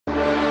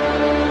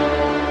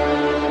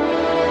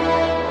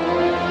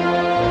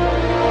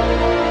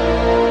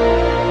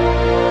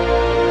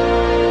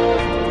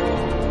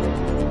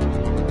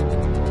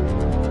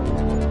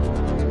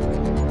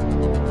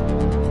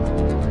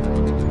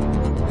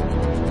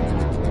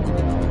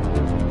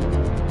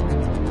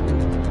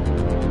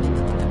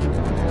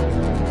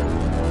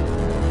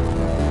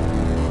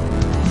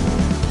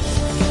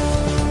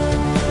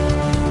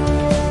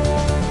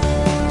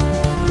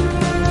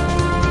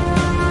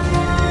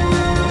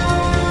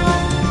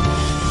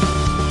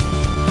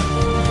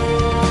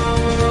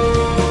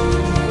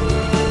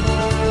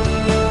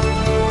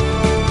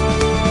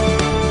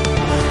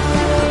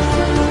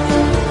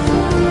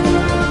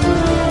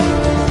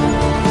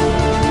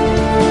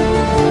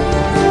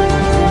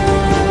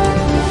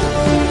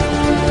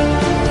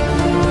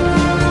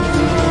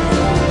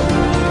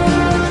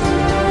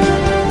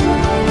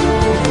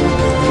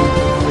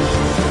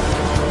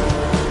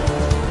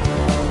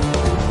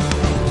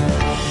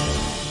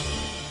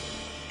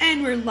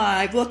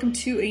Live. Welcome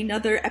to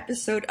another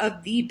episode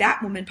of the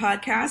Batwoman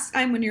podcast.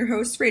 I'm one of your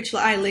hosts, Rachel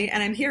Eiley,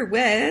 and I'm here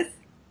with...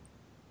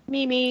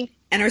 Mimi.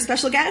 And our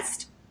special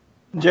guest...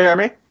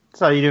 Jeremy.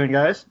 So how you doing,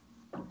 guys?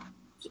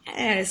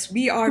 Yes,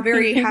 we are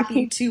very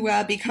happy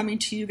to be coming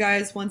to you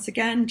guys once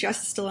again.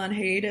 Jess is still on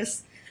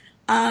hiatus.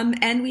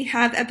 And we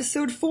have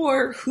episode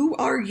 4, Who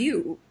Are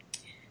You?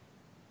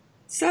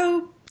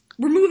 So,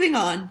 we're moving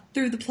on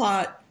through the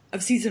plot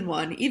of season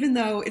 1, even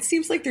though it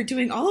seems like they're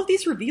doing all of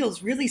these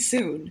reveals really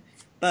soon.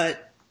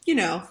 But... you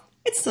know,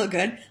 it's still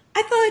good.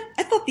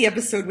 I thought the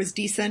episode was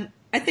decent.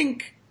 I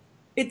think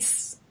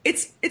it's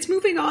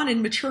moving on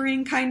and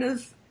maturing, kind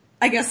of.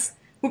 I guess.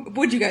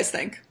 What'd you guys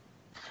think?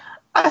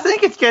 I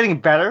think it's getting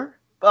better.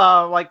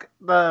 Like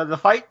the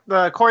fight,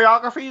 the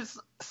choreography's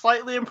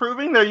slightly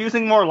improving. They're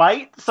using more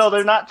light, so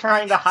they're not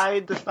trying to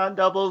hide the stunt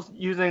doubles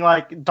using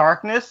like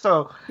darkness.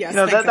 So yes,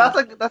 that's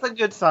a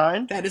good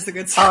sign. That is a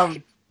good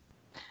sign.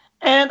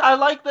 And I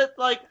like that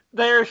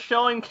they're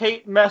showing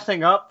Kate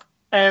messing up.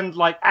 And,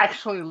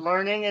 actually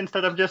learning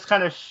instead of just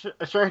kind of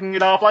shirking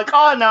it off,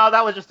 oh, no,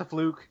 that was just a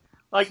fluke.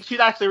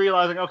 She's actually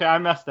realizing, okay, I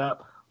messed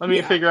up. Let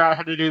me figure out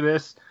how to do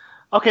this.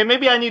 Okay,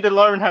 maybe I need to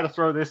learn how to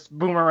throw this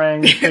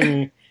boomerang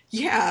thingy.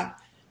 Yeah,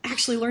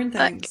 actually learn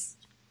things.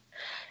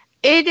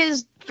 It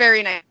is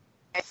very nice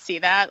to see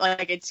that.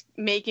 It's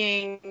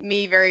making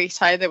me very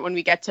excited that when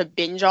we get to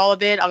binge all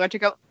of it, I'll get to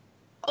go,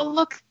 oh,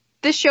 look,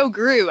 this show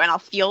grew, and I'll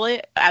feel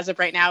it as of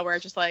right now, where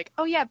it's just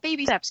oh, yeah,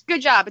 baby steps,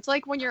 good job. It's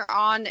like when you're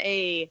on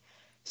a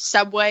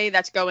subway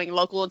that's going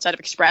local instead of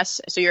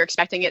express, so you're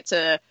expecting it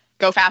to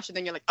go faster,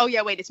 then you're like, oh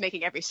yeah, wait, it's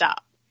making every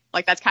stop.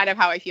 That's kind of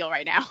how I feel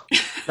right now.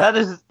 that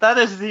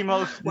is the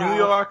most New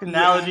York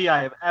analogy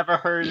I have ever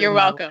heard. You're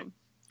welcome.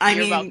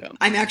 You're welcome.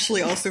 I'm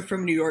actually also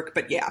from New York,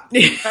 but yeah.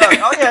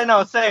 Oh yeah,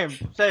 no, same.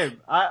 That's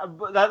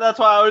why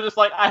I was just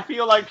I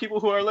feel like people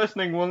who are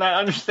listening will not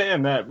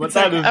understand that, but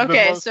that is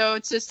okay. So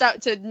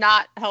to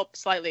not help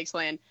slightly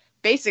explain.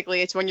 Basically,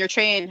 it's when your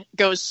train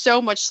goes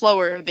so much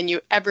slower than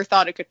you ever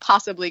thought it could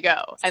possibly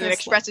go. And the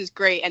Express is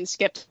great and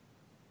skipped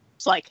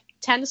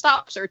 10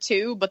 stops or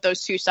 2, but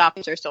those 2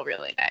 stops are still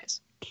really nice.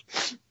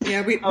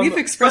 Yeah, we have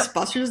Express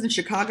buses in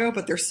Chicago,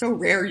 but they're so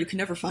rare you can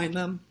never find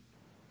them.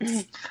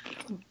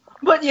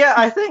 But yeah,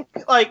 I think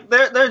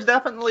there's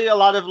definitely a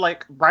lot of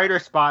brighter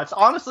spots.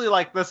 Honestly,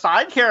 the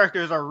side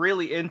characters are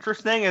really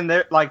interesting, and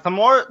they're the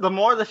more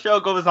the show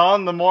goes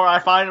on, the more I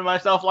find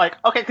myself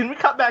okay, can we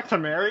cut back to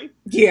Mary?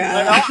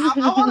 Yeah,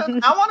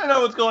 I want to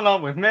know what's going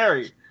on with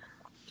Mary.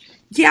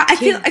 Yeah, I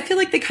feel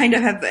like they kind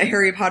of have a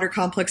Harry Potter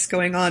complex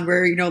going on,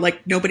 where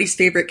nobody's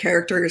favorite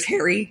character is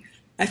Harry.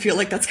 I feel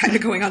like that's kind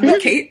of going on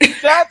with Kate.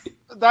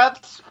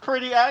 That's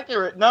pretty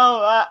accurate.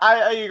 No,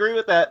 I agree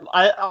with that.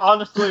 I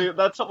honestly,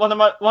 that's one of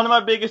my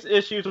biggest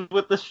issues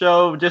with the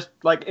show, just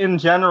in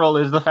general,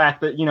 is the fact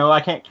that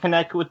I can't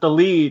connect with the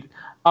lead.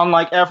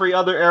 Unlike every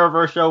other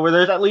Arrowverse show, where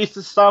there's at least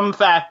some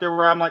factor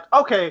where I'm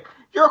okay,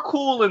 you're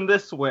cool in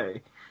this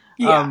way.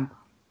 Yeah.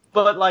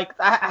 But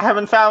I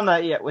haven't found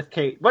that yet with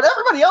Kate. But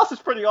everybody else is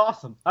pretty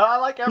awesome. I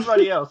like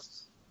everybody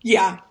else.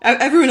 Yeah,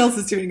 everyone else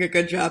is doing a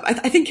good job.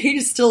 I think Kate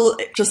is still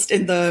just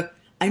in the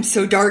I'm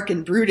so dark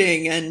and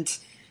brooding, and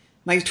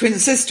my twin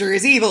sister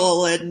is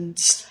evil, and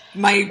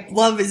my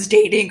love is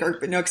dating, or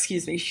no,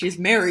 excuse me, she's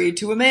married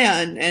to a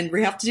man, and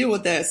we have to deal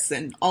with this,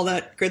 and all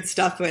that good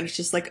stuff, and it's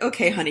just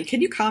okay, honey,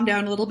 can you calm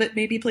down a little bit,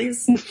 maybe,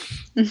 please?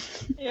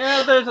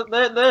 Yeah,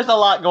 there's a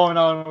lot going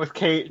on with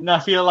Kate, and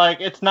I feel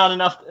it's not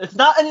enough, it's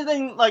not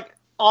anything,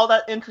 all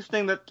that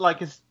interesting that,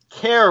 is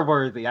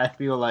care-worthy, I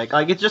feel like.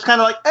 It's just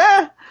kind of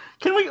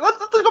can we, let's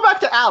go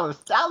back to Alice.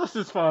 Alice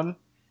is fun.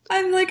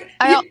 I'm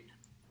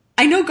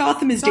I know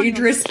Gotham is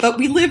dangerous, but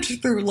we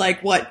lived through,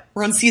 what?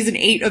 We're on season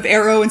 8 of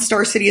Arrow and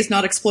Star City has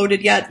not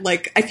exploded yet.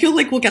 I feel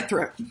like we'll get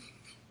through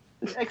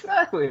it.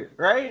 Exactly,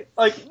 right?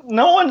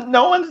 No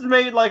one's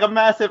made, a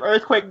massive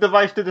earthquake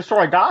device to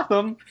destroy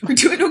Gotham. We're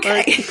doing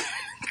okay.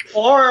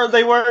 Or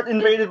they weren't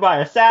invaded by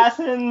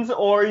assassins,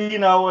 or,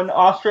 an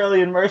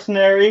Australian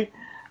mercenary,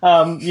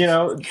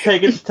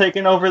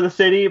 taking over the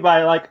city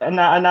by,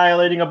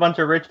 annihilating a bunch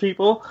of rich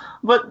people.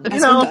 But,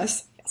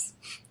 Does.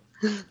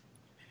 Yes.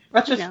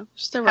 That's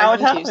just how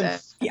it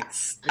happens.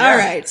 Yes. Yeah. All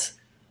right.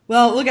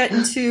 Well, we'll get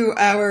into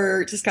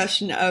our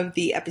discussion of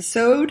the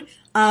episode.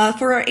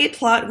 For our 8th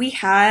plot, we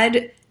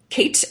had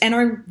Kate and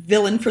our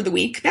villain for the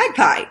week,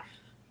 Magpie.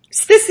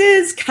 So this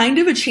is kind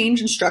of a change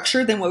in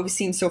structure than what we've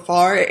seen so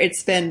far.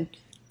 It's been,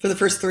 for the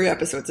first 3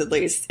 episodes at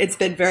least, it's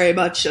been very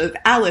much of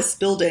Alice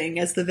building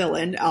as the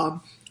villain,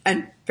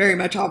 and very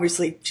much,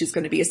 obviously, she's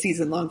going to be a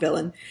season-long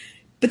villain.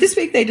 But this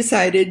week they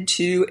decided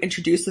to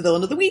introduce the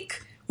villain of the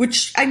week,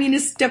 which,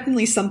 is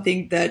definitely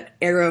something that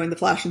Arrow and The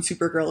Flash and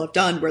Supergirl have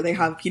done, where they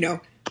have,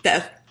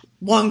 the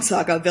long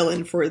saga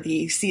villain for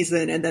the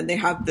season, and then they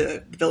have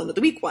the villain of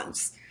the week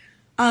ones.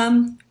 So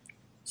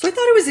I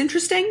thought it was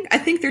interesting. I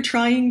think they're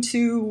trying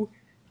to,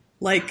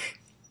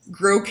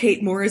 grow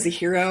Kate more as a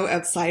hero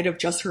outside of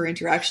just her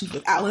interactions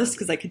with Alice,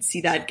 because I could see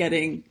that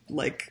getting,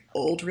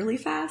 old really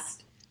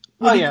fast.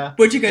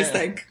 What'd you guys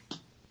think?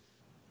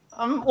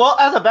 Well,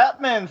 as a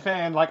Batman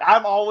fan, like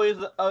I'm always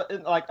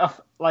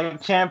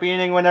like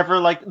championing whenever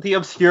like the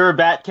obscure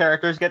Bat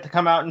characters get to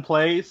come out and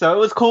play. So it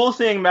was cool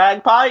seeing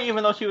Magpie,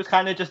 even though she was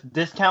kind of just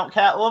discount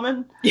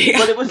Catwoman. Yeah.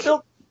 But it was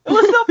still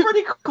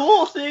pretty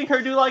cool seeing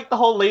her do like the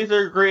whole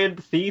laser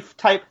grid thief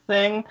type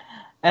thing,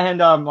 and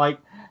like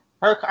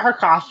her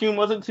costume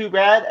wasn't too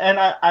bad, and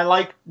I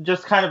like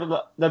just kind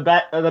of the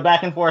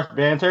back and forth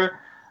banter.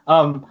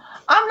 I'm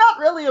not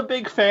really a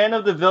big fan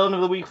of the villain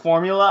of the week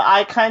formula.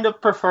 I kind of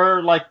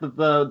prefer like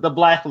the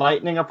Black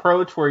Lightning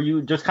approach, where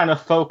you just kind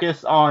of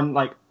focus on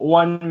like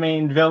one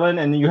main villain,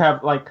 and you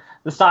have like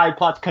the side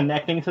plots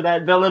connecting to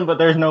that villain, but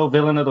there's no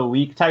villain of the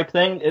week type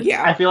thing.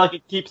 I feel like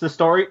it keeps the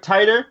story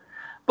tighter.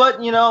 But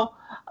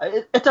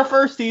it's a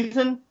first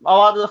season. A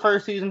lot of the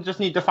first seasons just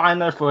need to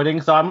find their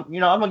footing. So I'm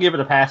gonna give it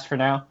a pass for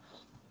now.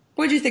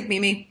 What do you think,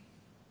 Mimi?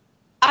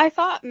 I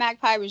thought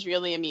Magpie was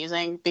really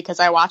amusing because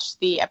I watched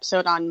the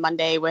episode on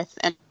Monday with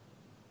an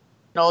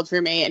old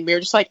roommate, and we were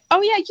just like,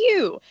 oh yeah,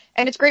 you.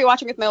 And it's great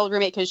watching with my old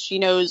roommate because she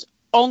knows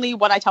only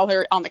what I tell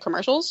her on the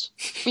commercials,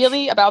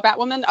 really, about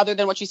Batwoman, other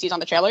than what she sees on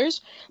the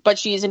trailers. But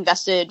she's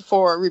invested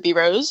for Ruby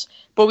Rose.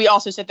 But we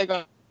also sit there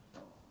going,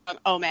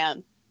 oh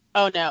man,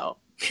 oh no,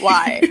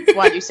 why?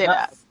 Why do you say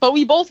that? But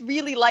we both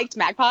really liked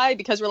Magpie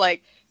because we're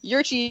like,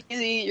 you're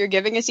cheesy, you're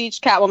giving us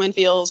each Catwoman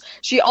feels.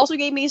 She also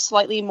gave me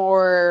slightly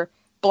more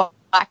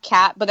Black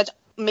Cat, but that's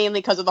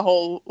mainly because of the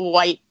whole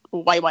white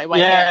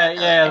hair.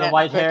 Yeah, the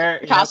white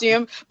hair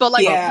costume. Yep. But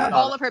like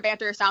all of her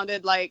banter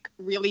sounded like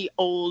really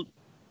old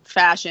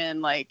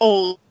fashioned, like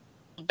old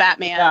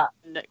Batman.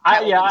 Yeah,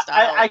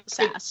 I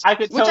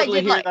could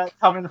totally hear that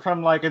coming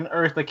from like an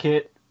Eartha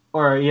Kitt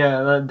or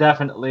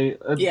definitely.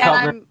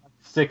 Yeah,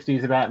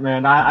 60s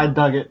Batman. I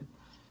dug it.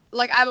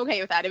 Like I'm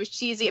okay with that. It was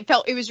cheesy.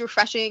 It was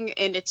refreshing,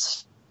 and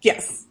it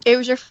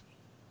was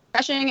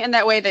refreshing in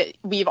that way that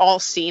we've all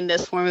seen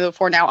this formula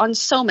before now on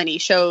so many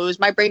shows.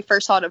 My brain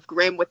first thought of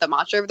Grimm with the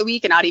Monster of the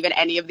Week, and not even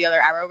any of the other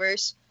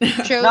Arrowverse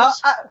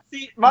shows.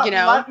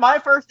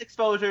 My first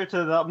exposure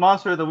to the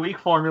Monster of the Week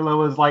formula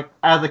was like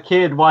as a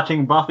kid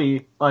watching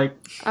Buffy. Like,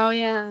 oh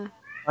yeah.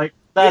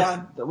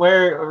 That's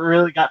where it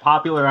really got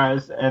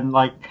popularized, and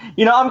like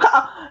I'm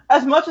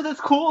as much as it's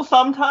cool.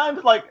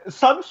 Sometimes like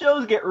some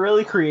shows get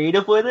really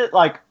creative with it.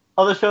 Like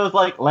other shows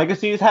like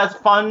Legacies has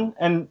fun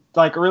and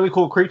like really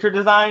cool creature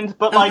designs,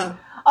 but like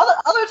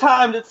other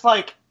times it's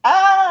like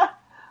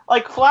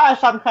like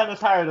Flash. I'm kind of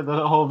tired of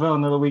the whole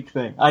villain of the week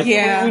thing. Like,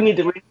 we need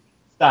to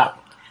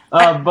stop.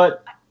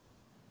 But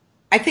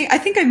I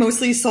think I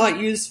mostly saw it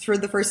used for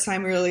the first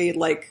time really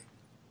like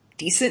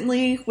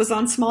decently was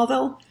on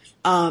Smallville.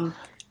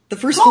 The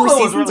first four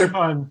seasons was really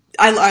fun.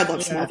 I love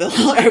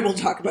Smallville. I will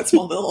talk about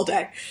Smallville all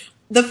day.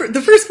 The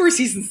first four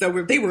seasons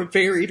though they were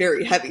very,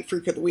 very heavy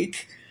Freak of the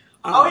Week.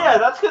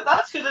 That's good.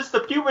 That's because it's the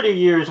puberty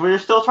years where you're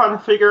still trying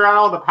to figure out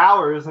all the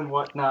powers and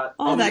whatnot.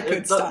 All that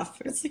good stuff.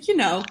 It's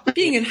like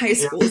being in high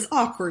school is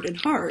awkward and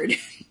hard.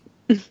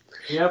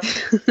 Yep.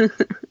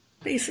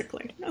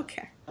 Basically.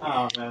 Okay.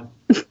 Oh man.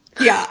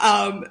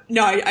 Yeah.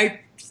 No.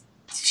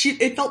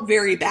 It felt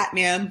very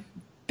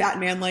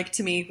Batman-like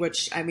to me,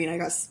 which, I mean, I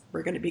guess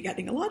we're going to be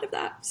getting a lot of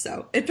that,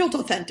 so it felt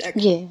authentic.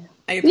 Yeah.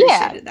 I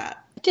appreciated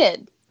that. It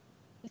did.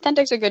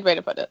 Authentic's a good way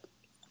to put it.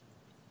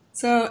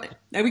 So,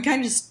 we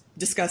kind of just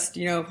discussed,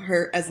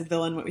 her as a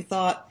villain, what we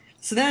thought.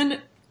 So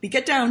then, we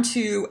get down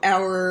to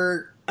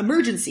our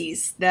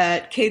emergencies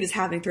that Kate is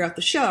having throughout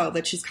the show,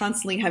 that she's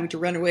constantly having to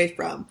run away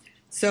from.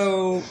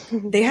 So,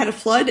 they had a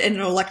flood and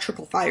an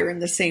electrical fire in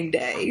the same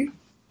day.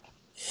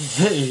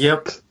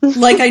 Yep.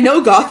 Like, I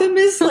know Gotham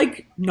is,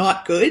 like,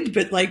 not good,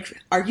 but, like,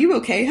 are you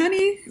okay,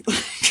 honey?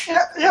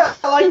 yeah,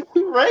 like,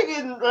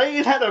 Reagan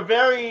had a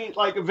very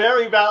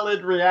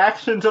valid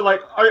reaction to, like,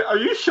 are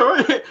you sure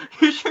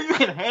you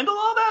can handle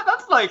all that?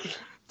 That's, like,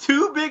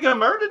 2 big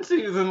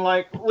emergencies in,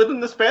 like, within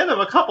the span of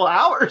a couple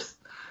hours.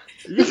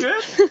 Are you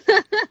good?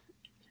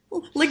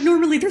 Like,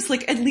 normally there's,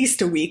 like, at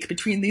least a week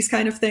between these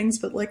kind of things,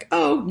 but, like,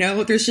 oh,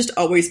 no, there's just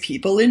always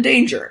people in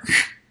danger.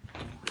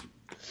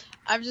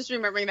 I'm just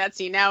remembering that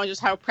scene now and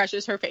just how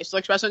precious her facial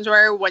expressions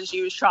were when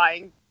she was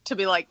trying to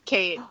be like,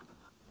 Kate,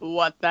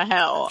 what the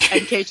hell?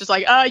 And Kate's just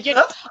like,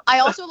 I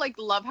also like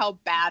love how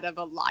bad of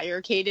a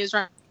liar Kate is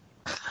right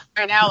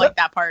now. Like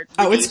that part.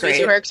 It's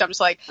great. Her because I'm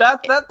just like,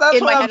 that's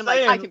in my head, I'm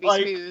like, I can be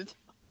smooth.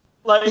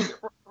 Like,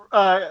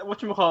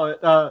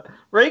 whatchamacallit,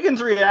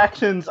 Reagan's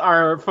reactions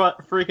are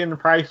freaking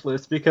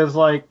priceless because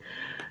like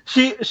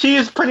she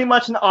is pretty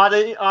much an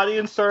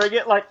audience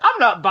surrogate. Like, I'm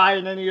not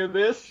buying any of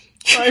this.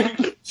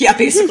 Like, yeah,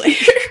 basically.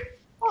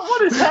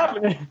 What is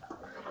happening?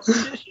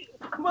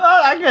 Well,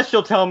 I guess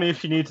she'll tell me if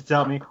she needs to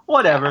tell me.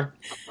 Whatever.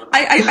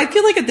 I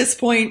feel like at this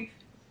point,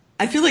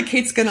 I feel like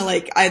Kate's gonna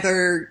like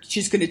either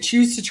she's gonna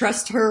choose to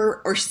trust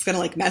her or she's gonna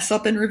like mess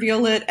up and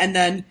reveal it, and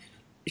then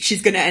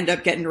she's gonna end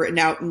up getting written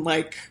out in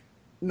like,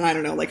 I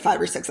don't know, like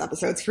 5 or 6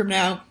 episodes from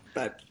now.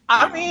 But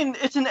I mean,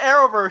 it's an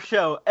Arrowverse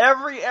show.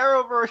 Every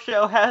Arrowverse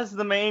show has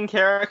the main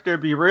character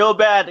be real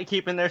bad at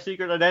keeping their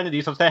secret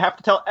identity, so they have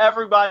to tell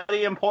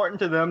everybody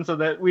important to them so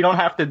that we don't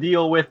have to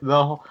deal with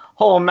the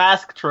whole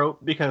mask trope,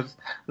 because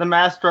the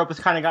mask trope has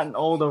kind of gotten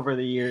old over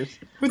the years.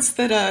 What's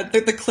that,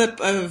 the clip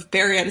of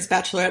Barry at his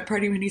bachelorette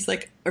party when he's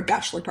like, or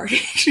bachelor party,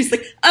 he's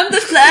like, I'm the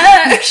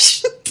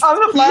Flash! I'm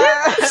the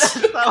Flash!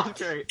 That was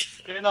great.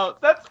 You know,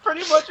 that's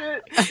pretty much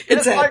it.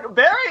 It's like,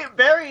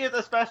 Barry is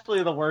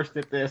especially the worst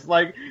at this.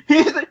 Like,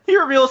 he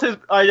reveals his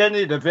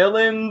identity to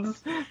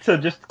villains, to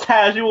just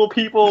casual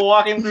people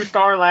walking through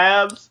Star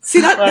Labs. See,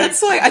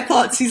 that's why I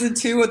thought season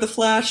 2 of The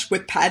Flash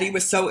with Patty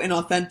was so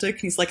inauthentic.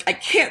 He's like, I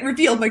can't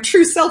reveal my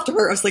true self to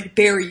her. I was like,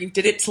 Barry, you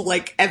did it to,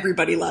 like,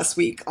 everybody last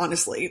week,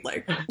 honestly.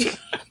 Like,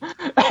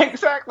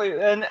 exactly.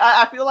 And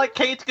I feel like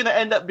Kate's gonna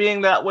end up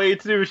being that way,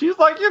 too. She's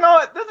like, you know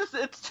what,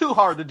 it's too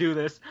hard to do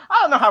this.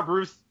 I don't know how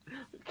Bruce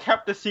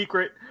kept a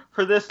secret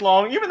for this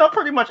long, even though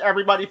pretty much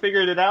everybody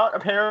figured it out,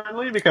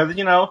 apparently, because,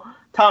 you know,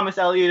 Thomas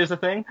Elliot is a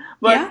thing.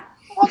 But, yeah.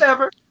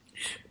 Whatever.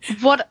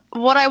 What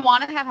I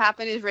want to have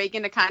happen is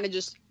Reagan to kind of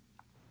just...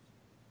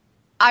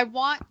 I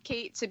want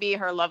Kate to be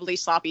her lovely,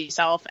 sloppy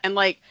self, and,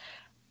 like,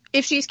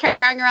 if she's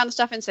carrying around the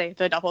stuff in, say,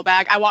 the duffel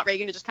bag, I want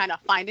Reagan to just kind of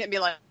find it and be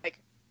like,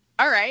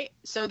 all right,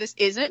 so this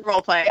isn't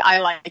roleplay. I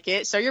like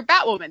it. So you're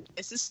Batwoman.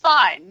 This is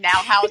fine. Now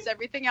how's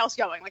everything else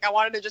going? Like, I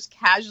wanted to just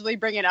casually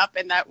bring it up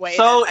in that way.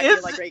 So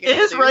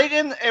is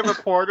Reagan a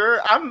reporter?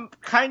 I'm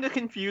kind of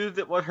confused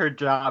at what her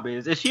job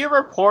is. Is she a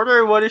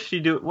reporter? What does she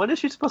do? What is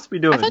she supposed to be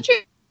doing? I thought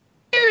she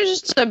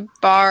was just a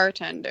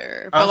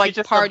bartender, but like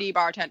party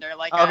bartender.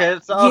 Like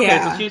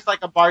so she's like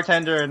a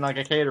bartender and like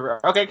a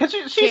caterer. Okay, because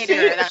she's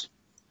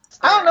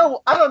I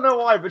don't know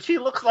why, but she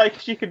looks like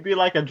she could be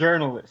like a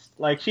journalist.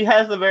 Like, she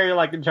has a very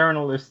like a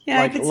journalist.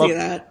 Yeah, like, I could see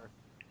that.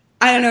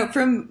 I don't know,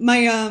 from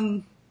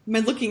my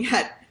looking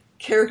at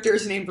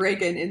characters named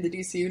Reagan in the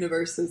DC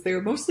universes, they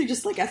were mostly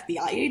just like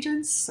FBI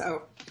agents.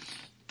 So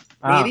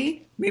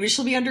maybe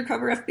she'll be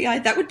undercover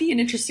FBI. That would be an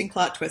interesting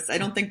plot twist. I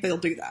don't think they'll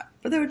do that,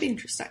 but that would be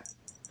interesting.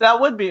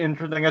 That would be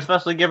interesting,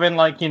 especially given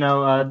like, you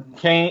know,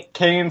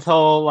 Kane's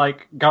whole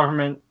like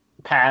government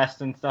past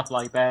and stuff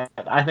like that.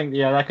 I think,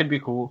 yeah, that could be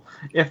cool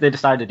if they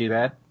decide to do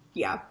that.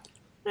 Yeah.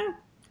 That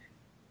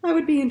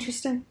would be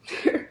interesting.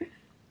 I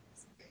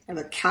have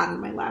a cat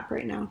in my lap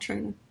right now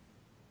trying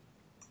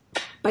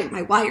to bite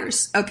my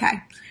wires. Okay.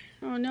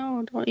 Oh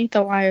no, don't eat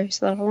the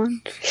wires, little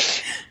one.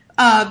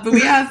 But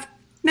we have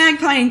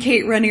Magpie and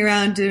Kate running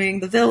around doing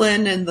the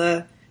villain and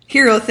the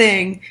hero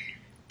thing.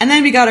 And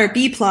then we got our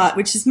B-plot,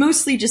 which is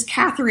mostly just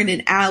Catherine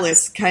and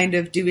Alice kind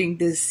of doing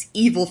this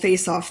evil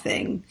face-off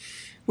thing,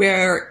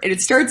 where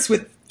it starts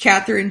with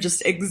Catherine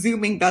just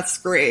exhuming Beth's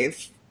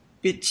grave,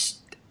 which,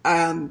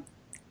 I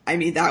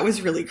mean, that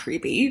was really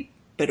creepy,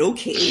 but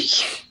okay.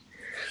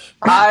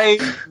 I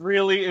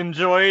really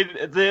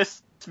enjoyed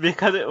this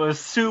because it was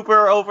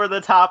super over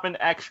the top and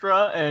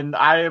extra, and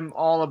I am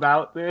all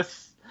about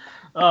this.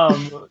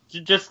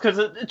 Just because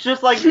it's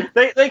just like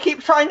they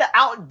keep trying to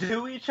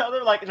outdo each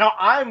other. Like, no,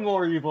 I'm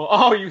more evil.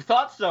 Oh, you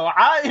thought so?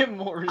 I am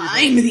more evil.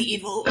 I'm the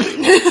evil.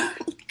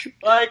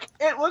 Like,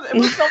 it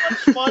was so much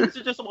fun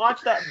to just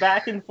watch that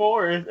back and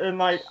forth, and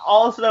like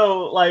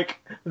also like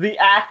the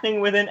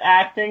acting within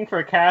acting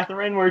for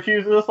Catherine, where she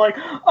was just like,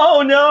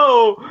 oh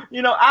no,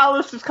 you know,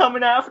 Alice is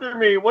coming after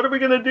me. What are we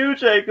gonna do,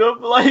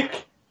 Jacob?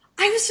 Like,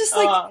 I was just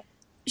like,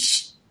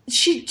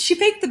 she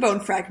faked the bone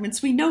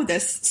fragments. We know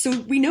this, so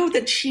we know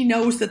that she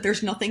knows that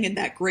there's nothing in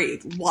that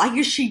grave. Why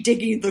is she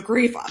digging the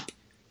grave up?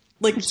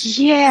 Like,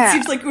 yeah, it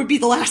seems like it would be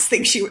the last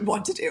thing she would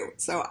want to do.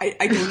 So I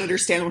don't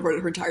understand what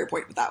her entire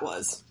point with that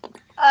was.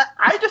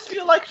 I just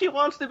feel like she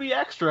wants to be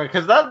extra,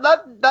 because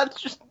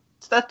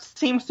that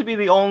seems to be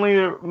the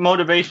only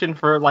motivation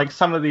for like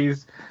some of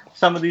these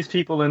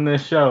people in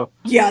this show.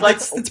 Yeah, like,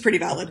 that's pretty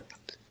valid.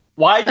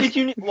 Why did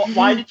you need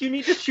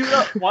to shoot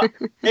a?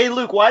 Hey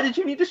Luke, why did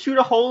you need to shoot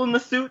a hole in the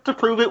suit to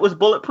prove it was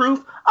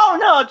bulletproof? Oh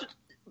no, just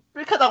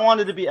because I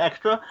wanted to be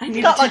extra. It's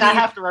not like I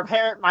have to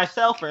repair it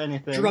myself or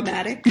anything.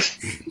 Dramatic.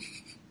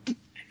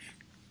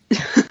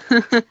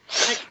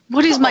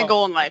 What is my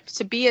goal in life?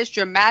 To be as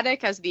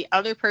dramatic as the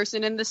other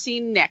person in the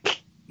scene,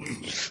 Nick.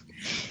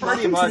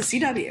 Welcome to the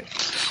CW.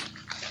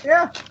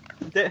 Yeah.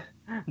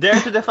 Dare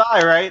to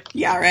defy, right?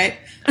 Yeah, right.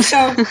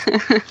 So,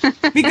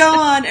 we go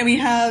on and we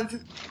have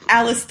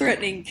Alice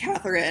threatening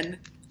Catherine,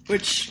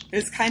 which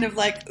is kind of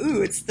like,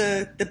 ooh, it's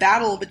the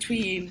battle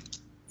between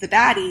the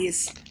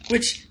baddies,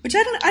 which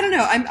I don't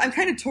know. I'm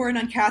kind of torn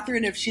on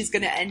Catherine if she's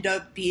going to end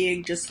up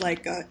being just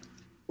like a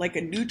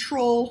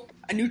neutral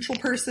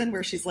person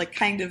where she's like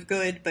kind of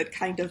good but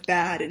kind of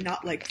bad and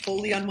not like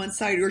fully on one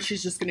side, or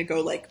she's just going to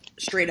go like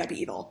straight up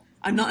evil.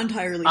 I'm not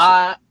entirely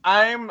sure.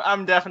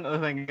 I'm definitely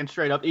thinking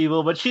straight up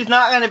evil, but she's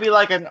not going to be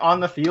like an on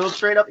the field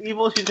straight up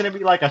evil. She's going to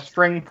be like a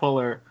string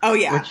puller. Oh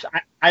yeah, which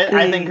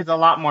I think is a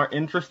lot more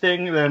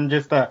interesting than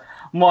just a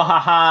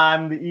mwahaha,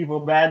 I'm the evil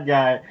bad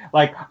guy.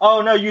 Like,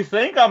 oh no, you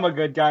think I'm a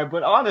good guy,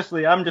 but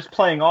honestly, I'm just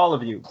playing all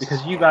of you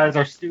because you guys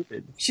are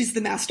stupid. She's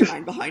the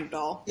mastermind behind it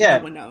all. Yeah,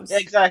 no one knows.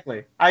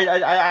 Exactly.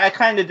 I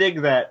kind of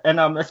dig that, and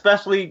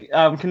especially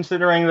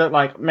considering that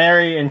like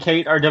Mary and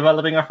Kate are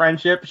developing a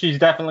friendship, she's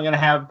definitely gonna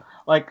have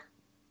like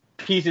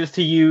pieces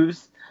to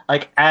use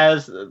like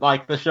as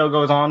like the show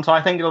goes on. So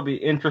I think it'll be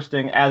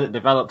interesting as it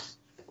develops.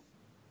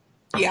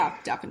 Yeah,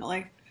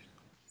 definitely.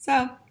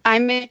 So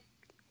I'm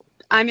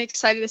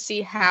excited to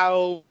see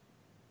how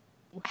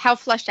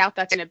fleshed out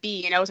that's going to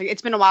be. You know,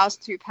 it's been a while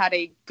since we've had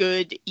a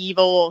good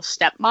evil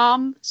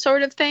stepmom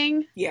sort of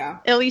thing. Yeah.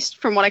 At least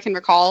from what I can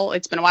recall,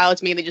 it's been a while.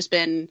 It's mainly just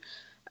been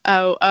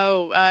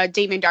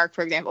Damien Dark,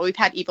 for example. We've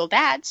had evil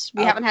dads.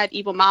 We haven't had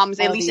evil moms,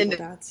 at least in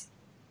dads.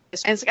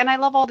 And I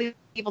love all the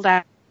evil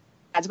dads,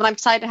 but I'm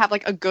excited to have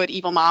like a good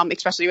evil mom,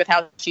 especially with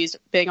how she's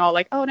being all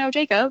like, "Oh no,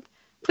 Jacob,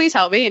 please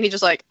help me," and he's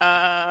just like,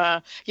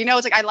 you know,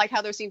 it's like I like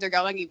how those scenes are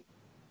going, even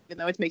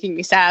though it's making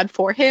me sad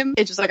for him.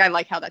 It's just like I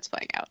like how that's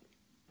playing out.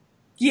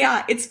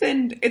 Yeah, it's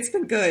been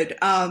good.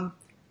 Yeah,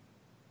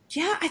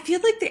 I feel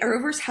like the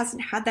Arrowverse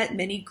hasn't had that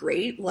many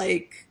great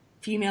like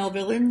female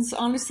villains,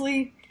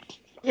 honestly.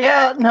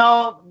 Yeah,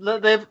 no,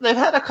 they've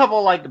had a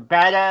couple like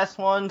badass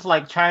ones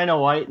like China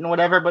White and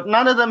whatever, but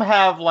none of them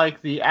have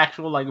like the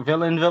actual like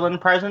villain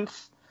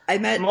presence. I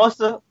met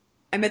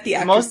the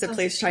actress that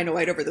plays China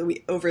White over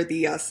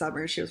the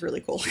summer. She was really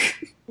cool.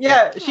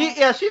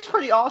 She's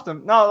pretty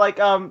awesome. No, like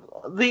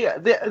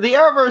the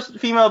Arrowverse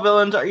female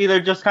villains are either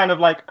just kind of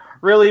like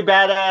really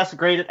badass,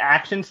 great at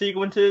action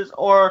sequences,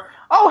 or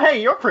oh hey,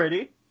 you're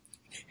pretty.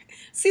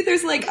 See,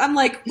 there's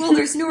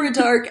Nora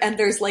Dark and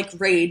there's like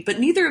Raid, but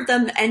neither of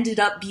them ended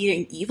up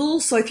being evil,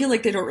 so I feel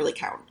like they don't really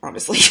count,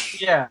 honestly.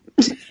 Yeah,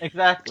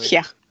 exactly.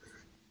 Yeah.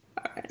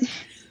 All right.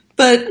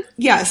 But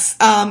yes,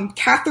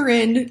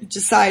 Catherine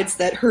decides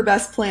that her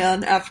best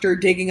plan after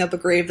digging up a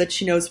grave that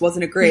she knows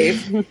wasn't a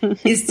grave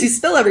is to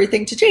spill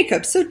everything to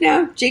Jacob. So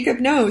now Jacob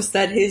knows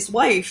that his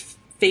wife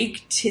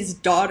faked his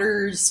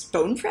daughter's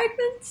bone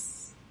fragments.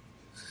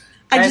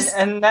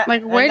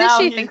 Where did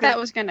she think that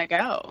was gonna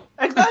go?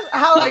 Exactly.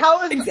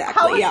 How is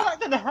that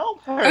gonna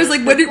help her? I was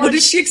like, what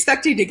is she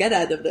expecting to get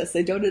out of this?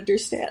 I don't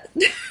understand.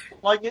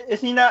 Like,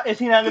 is he not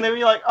gonna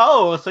be like,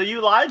 oh, so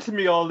you lied to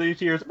me all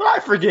these years, but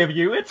I forgive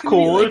you. It's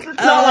cool. Like, it's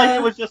not like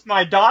it was just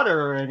my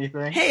daughter or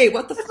anything. Hey,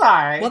 what the? It's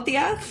alright. What the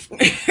f?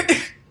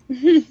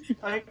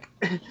 Like,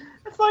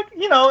 it's like,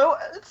 you know,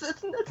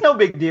 it's no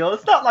big deal.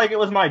 It's not like it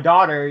was my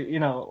daughter. You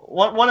know,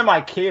 one of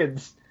my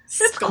kids.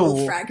 It's skull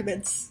cool.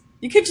 Fragments.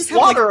 You could just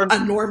have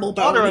a normal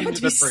bone. It had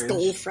to be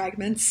skull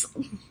fragments.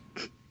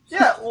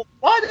 Yeah, well,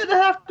 why did it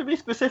have to be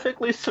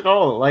specifically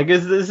skull? Like,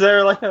 is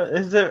there like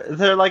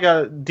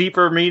a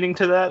deeper meaning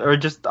to that, or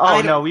just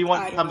we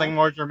want something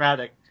more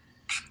dramatic?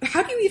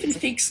 How do you even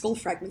fake skull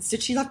fragments?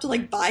 Did she have to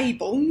like buy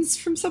bones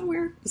from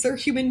somewhere? Is there a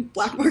human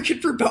black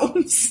market for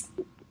bones?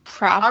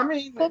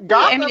 Probably. I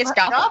mean,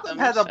 Gotham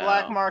has a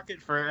black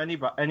market for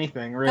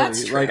anything, really.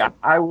 That's true. Like,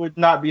 I would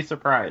not be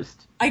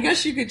surprised. I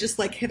guess you could just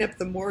like hit up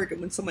the morgue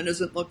and when someone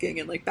isn't looking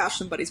and like bash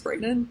somebody's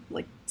brain in,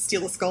 like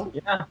steal a skull.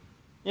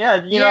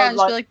 Yeah.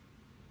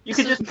 You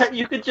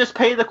could just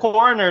pay the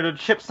coroner to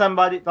chip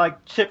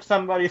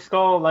somebody's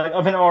skull like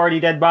of an already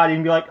dead body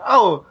and be like,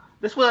 oh,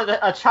 this was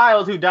a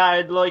child who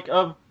died like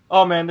of.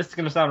 Oh man, this is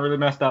gonna sound really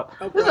messed up.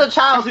 Oh, this is a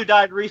child who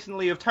died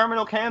recently of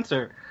terminal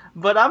cancer.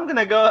 But I'm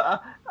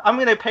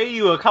gonna pay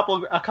you a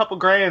couple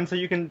grand so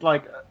you can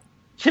like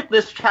chip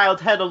this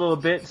child's head a little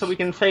bit so we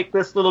can fake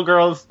this little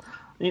girl's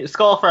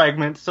skull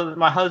fragments so that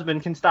my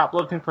husband can stop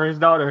looking for his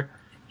daughter.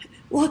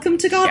 Welcome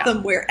to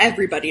Gotham, where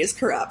everybody is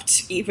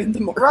corrupt, even the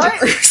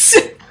Mortimer's.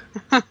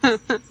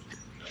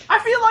 I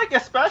feel like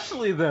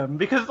especially them,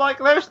 because like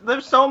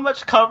there's so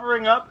much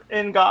covering up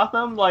in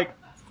Gotham. Like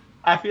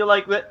I feel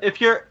like that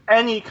if you're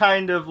any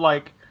kind of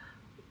like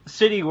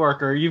city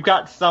worker, you've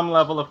got some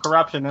level of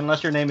corruption,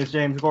 unless your name is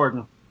James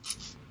Gordon.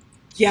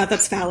 Yeah,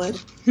 that's valid.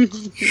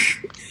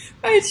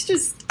 It's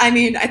just, I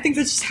mean, I think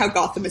that's just how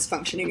Gotham is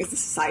functioning as a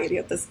society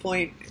at this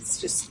point. It's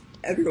just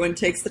everyone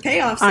takes the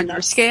payoffs on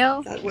our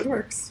scale. That's what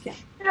works. Yeah.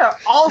 Yeah.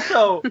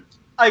 Also,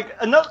 like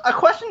a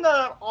question that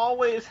I've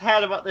always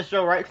had about this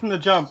show right from the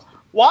jump: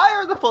 why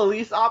are the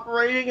police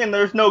operating and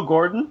there's no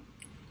Gordon?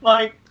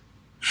 Like,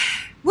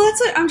 well,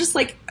 that's what I'm just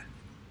like.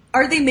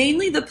 Are they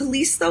mainly the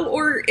police though,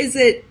 or is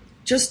it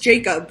just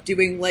Jacob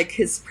doing like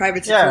his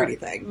private security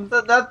thing?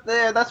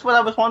 That's what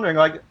I was wondering.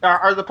 Like,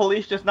 are the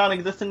police just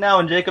non-existent now,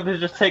 and Jacob has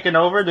just taken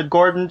over? Did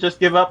Gordon just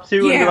give up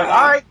too and be like,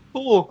 "All right,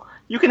 cool,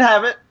 you can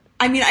have it"?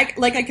 I mean, I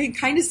could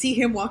kind of see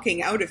him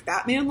walking out if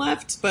Batman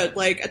left, but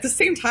like at the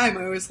same time,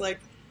 I was like,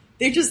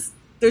 there's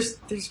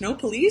no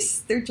police.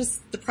 They're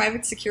just the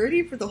private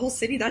security for the whole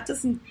city. That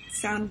doesn't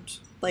sound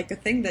like a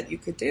thing that you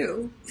could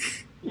do.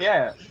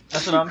 Yeah,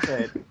 that's what I'm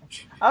saying.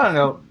 I don't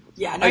know.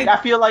 Yeah, like, I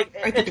feel like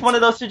it's one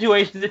of those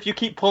situations, if you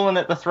keep pulling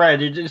at the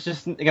thread, it's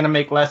just going to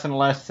make less and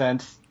less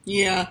sense.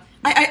 Yeah.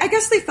 I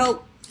guess they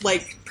felt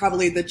like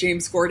probably that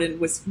James Gordon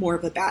was more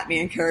of a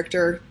Batman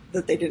character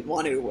that they didn't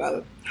want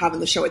to have in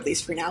the show, at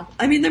least for now.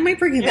 I mean, they might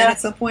bring him in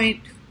at some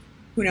point.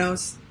 Who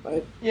knows?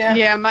 But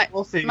Yeah,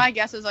 we'll see. My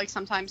guess is like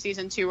sometime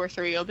season 2 or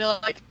 3, you'll be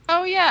like,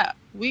 oh yeah,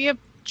 we have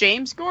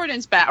James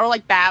Gordon's back, or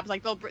like Babs,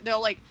 like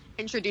they'll like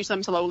introduce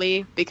them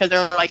slowly because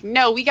they're like,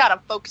 no, we gotta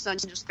focus on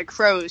just the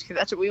crows because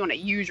that's what we want to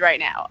use right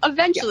now.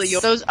 Eventually,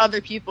 Yes. those other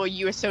people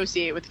you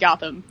associate with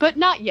Gotham, but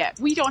not yet.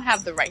 We don't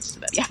have the rights to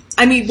them yet.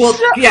 I mean, well,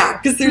 yeah,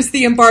 because there's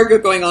the embargo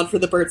going on for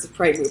the Birds of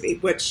Prey movie,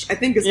 which I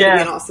think is going to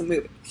be an awesome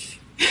movie.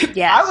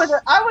 Yeah,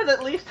 I was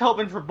at least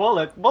hoping for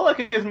Bullock.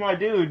 Bullock is my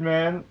dude,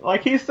 man.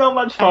 Like, he's so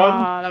much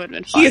fun. that would have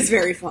been fun. He is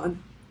very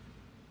fun.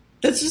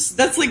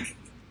 That's like,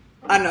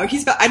 I don't know.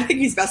 I think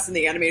he's best in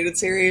the animated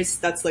series.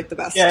 That's like the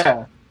best.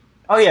 Yeah.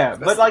 Oh yeah,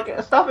 but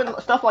like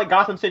stuff like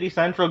Gotham City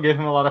Central give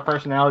him a lot of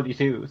personality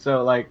too.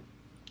 So like,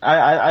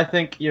 I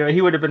think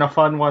he would have been a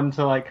fun one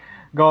to like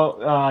go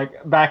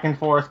like back and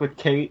forth with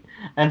Kate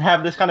and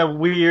have this kind of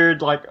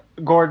weird like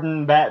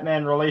Gordon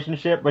Batman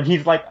relationship, but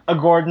he's like a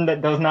Gordon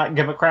that does not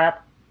give a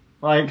crap.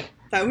 Like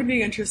That would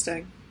be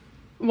interesting.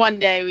 One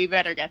day we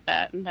better get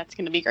that, and that's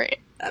going to be great.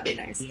 That'd be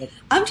nice. Yep.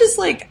 I'm just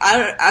like,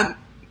 I'm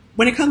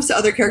when it comes to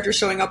other characters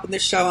showing up in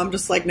this show, I'm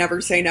just like, never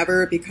say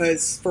never,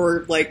 because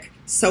for like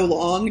so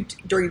long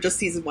during just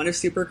season 1 of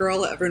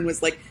Supergirl, everyone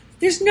was like,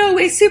 there's no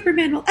way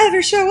Superman will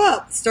ever show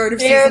up. Start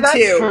of season 2.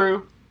 That's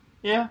true.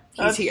 Yeah,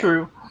 that's here.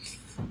 true.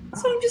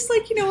 So I'm just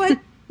like, you know what?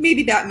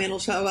 Maybe Batman will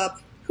show up.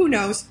 Who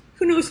knows?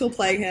 Who knows who'll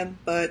play him?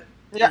 But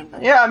Yeah.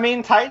 I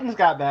mean, Titans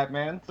got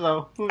Batman,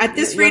 so at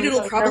this rate,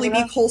 it'll probably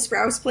be Cole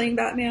Sprouse playing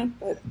Batman.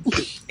 But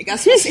I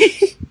guess we'll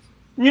see.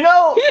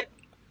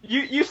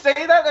 You say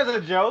that as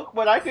a joke,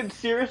 but I could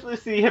seriously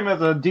see him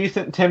as a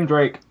decent Tim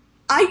Drake.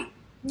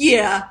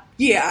 Yeah,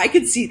 I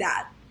could see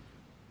that.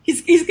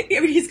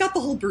 He's got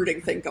the whole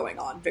brooding thing going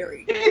on.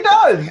 He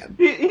does.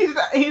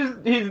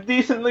 He's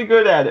decently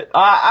good at it.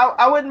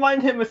 I wouldn't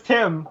mind him as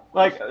Tim,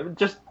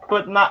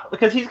 but not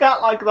because he's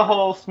got like the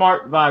whole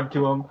smart vibe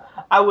to him.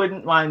 I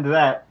wouldn't mind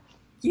that.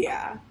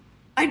 Yeah,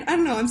 I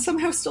don't know. I'm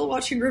somehow still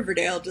watching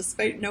Riverdale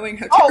despite knowing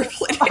how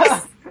terrible it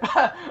is.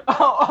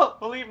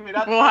 Believe me,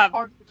 that's We'll have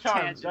part of the charm.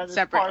 tangents That is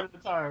separate. part of the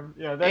charm.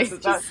 Yeah,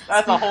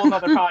 that's a whole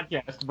other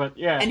podcast. But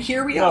yeah, And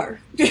here we are.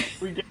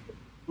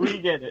 we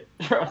get it.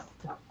 Trust.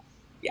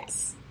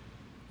 Yes.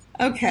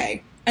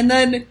 Okay. And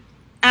then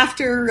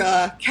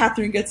after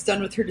Catherine gets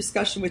done with her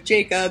discussion with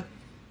Jacob,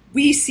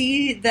 we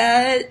see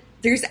that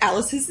there's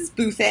Alice's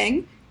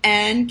Boothang,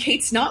 and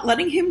Kate's not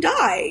letting him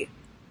die.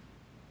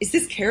 Is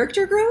this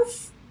character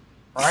growth?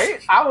 Right?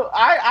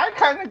 I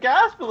kind of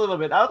gasped a little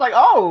bit. I was like,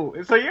 oh,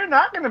 so you're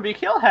not going to be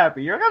kill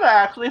happy. You're going to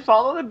actually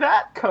follow the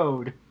Bat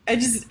Code.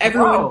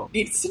 Everyone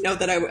needs to know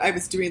that I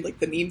was doing like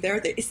the meme there.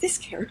 Is this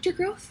character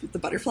growth with the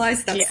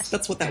butterflies?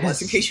 That's what that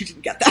was, in case you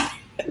didn't get that.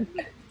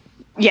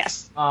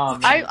 Yes.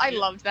 I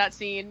loved that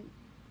scene.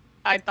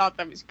 I thought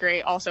that was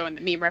great. Also in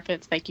the meme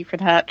reference, thank you for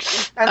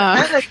that.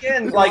 And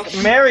again, like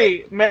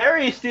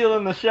Mary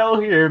stealing the show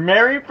here.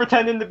 Mary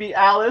pretending to be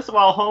Alice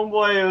while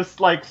Homeboy is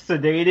like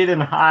sedated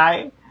and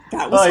high.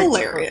 That was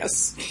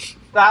hilarious.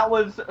 That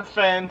was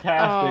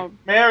fantastic.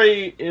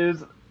 Mary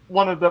is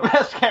one of the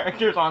best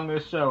characters on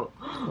this show.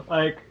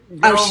 Like,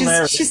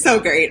 she's so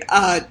great.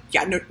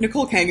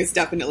 Nicole Kang is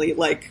definitely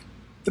like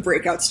the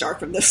breakout star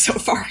from this so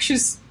far.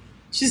 She's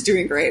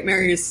doing great.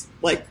 Mary is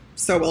like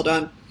so well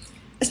done.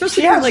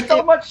 Especially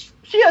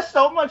she has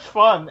so much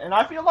fun, and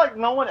I feel like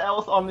no one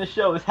else on this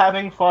show is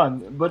having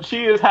fun, but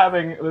she is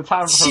having the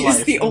time of her life. She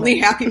is the only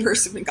happy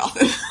person in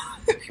Gotham.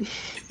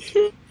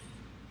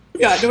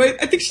 Yeah, no,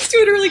 I think she's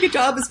doing a really good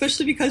job,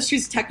 especially because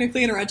she's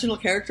technically an original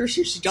character.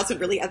 She doesn't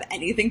really have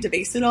anything to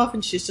base it off,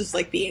 and she's just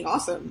like being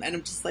awesome. And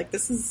I'm just like,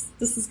 this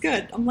is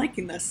good. I'm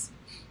liking this.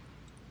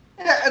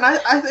 Yeah, and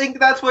I think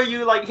that's where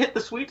you like hit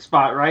the sweet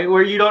spot, right?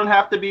 Where you don't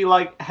have to be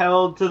like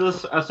held to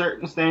a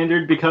certain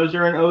standard because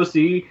you're an OC.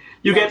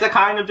 You get to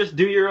kind of just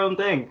do your own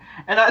thing,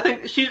 and I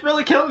think she's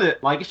really killing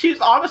it. Like, she's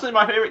honestly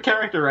my favorite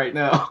character right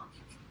now.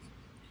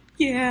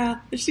 Yeah,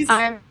 she's.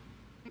 Go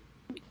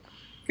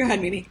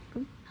ahead, Mimi.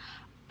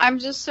 I'm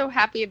just so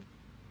happy,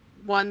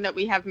 one, that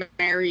we have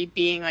Mary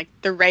being like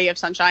the ray of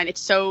sunshine.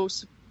 It's so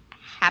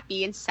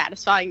happy and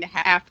satisfying to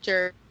have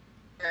after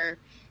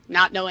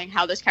not knowing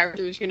how this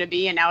character was going to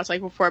be, and now it's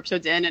like we're 4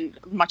 episodes in, and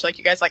much like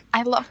you guys, like,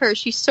 I love her.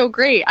 She's so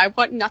great. I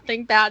want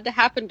nothing bad to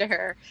happen to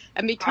her.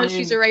 And because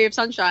she's a ray of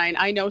sunshine,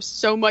 I know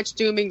so much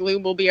doom and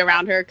gloom will be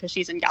around her because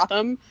she's in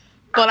Gotham.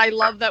 But I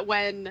love that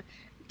when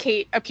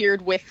Kate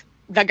appeared with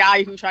the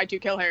guy who tried to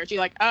kill her, she's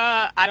like,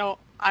 I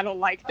don't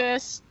like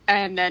this,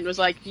 and then was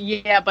like,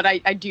 yeah, but I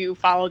do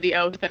follow the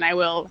oath, and I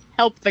will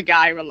help the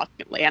guy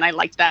reluctantly, and I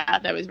liked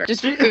that. That was very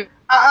just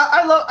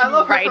I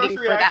love her writing first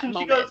for that reaction.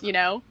 moment, She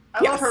goes,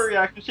 I love her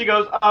reaction. She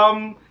goes,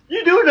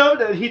 you do know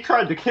that he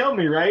tried to kill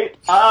me, right?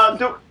 I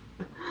don't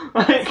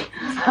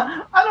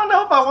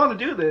know if I want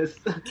to do this.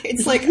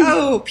 It's like,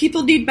 oh,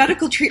 people need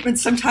medical treatment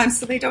sometimes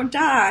so they don't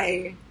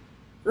die.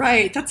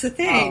 Right, that's a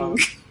thing.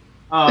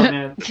 Oh,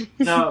 man.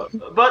 No,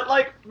 but,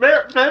 like,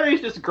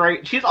 Mary's just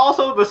great. She's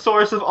also the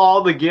source of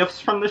all the gifts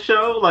from the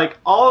show. Like,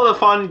 all the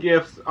fun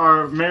gifts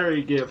are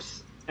Mary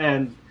gifts.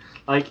 And,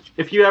 like,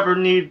 if you ever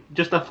need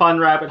just a fun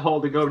rabbit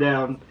hole to go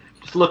down,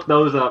 Just look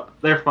those up.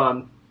 They're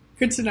fun.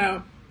 Good to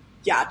know.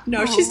 Yeah,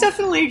 no, she's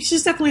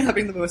definitely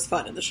having the most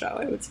fun in the show,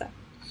 I would say.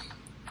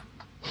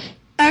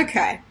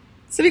 Okay,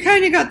 so we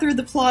kind of got through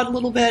the plot a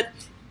little bit,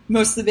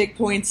 most of the big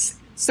points.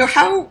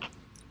 So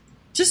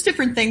just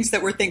different things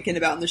that we're thinking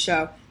about in the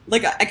show.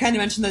 Like I kind of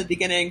mentioned at the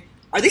beginning,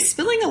 are they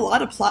spilling a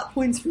lot of plot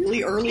points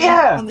really early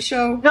on the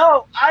show?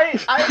 No, I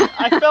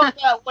felt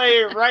that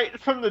way right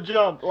from the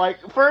jump.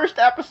 Like, first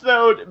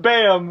episode,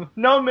 bam,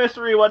 no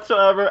mystery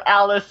whatsoever.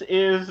 Alice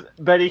is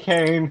Betty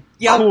Kane.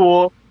 Yep.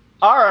 Cool.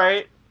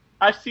 Alright,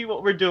 I see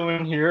what we're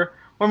doing here.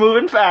 We're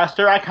moving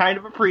faster. I kind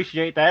of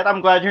appreciate that.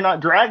 I'm glad you're not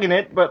dragging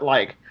it, but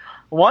like,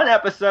 one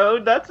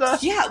episode,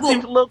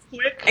 seems a little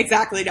quick.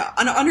 Exactly. No.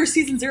 On our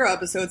season 0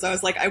 episodes, I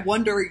was like, I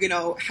wonder,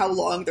 how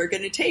long they're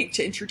going to take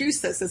to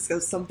introduce this. Is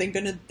they're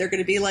going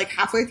to be like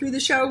halfway through the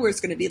show, or it's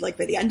going to be like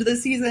by the end of the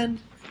season?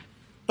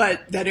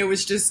 But then it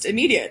was just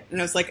immediate, and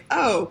I was like,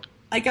 oh,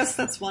 I guess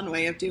that's one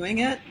way of doing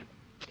it.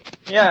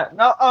 Yeah.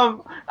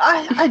 No.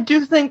 I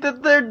do think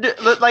that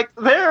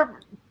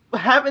they're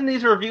having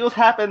these reveals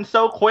happen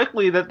so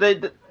quickly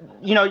that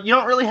you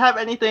don't really have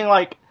anything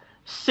like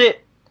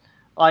sit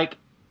like.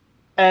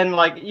 And,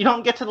 like, you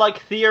don't get to,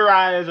 like,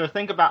 theorize or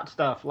think about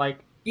stuff, like,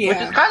 which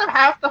is kind of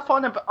half the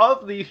fun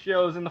of these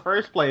shows in the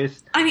first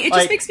place. I mean, it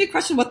just makes me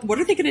question, what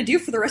are they going to do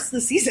for the rest of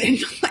the season?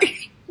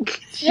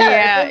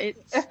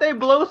 If they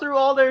blow through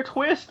all their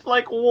twists,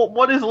 like,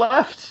 what is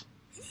left?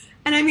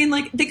 And, I mean,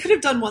 like, they could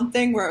have done one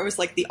thing where it was,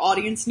 like, the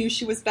audience knew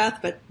she was Beth,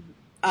 but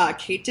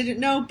Kate didn't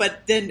know,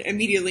 but then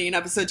immediately in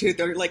episode 2,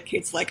 they're like,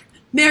 Kate's like,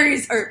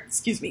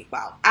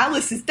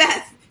 Alice is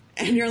Beth.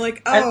 And you're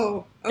like,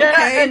 oh,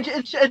 okay.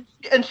 Yeah,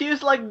 and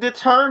she's, like,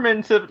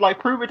 determined to, like,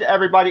 prove it to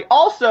everybody.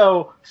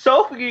 Also,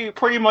 Sophie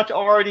pretty much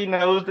already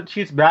knows that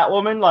she's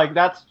Batwoman. Like,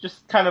 that's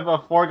just kind of a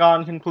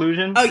foregone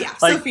conclusion. Oh, yeah,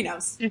 like, Sophie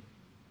knows.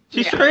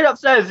 She straight up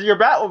says, you're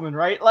Batwoman,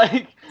 right?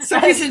 Like,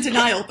 Sophie's in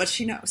denial, but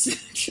she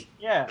knows.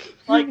 Yeah.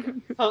 Like,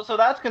 so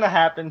that's gonna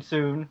happen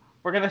soon.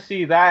 We're gonna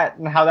see that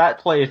and how that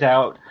plays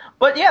out.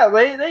 But yeah,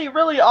 they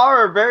really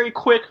are very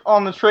quick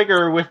on the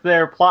trigger with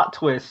their plot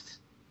twists.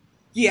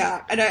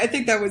 Yeah, and I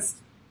think that was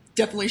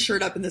definitely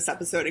shored up in this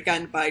episode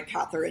again by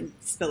Catherine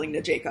spilling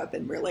to Jacob,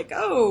 and we're like,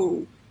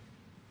 oh.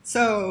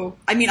 So,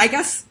 I mean, I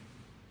guess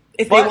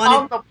if they wanted...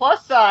 on the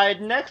plus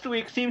side, next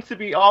week seems to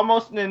be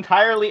almost an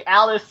entirely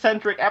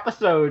Alice-centric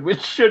episode,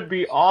 which should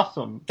be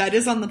awesome. That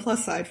is on the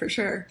plus side, for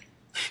sure.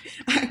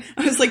 I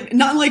was like,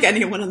 not like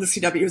anyone on the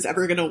CW is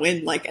ever going to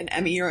win, like, an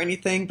Emmy or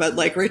anything, but,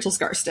 like, Rachel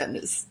Skarsten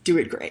is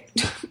doing great.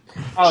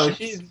 Oh,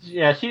 she's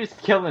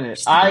killing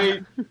it.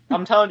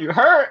 I'm telling you,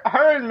 her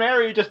and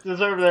Mary just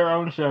deserve their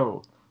own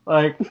show.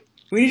 Like,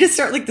 we need to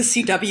start, like, the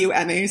CW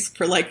Emmys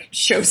for, like,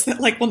 shows that,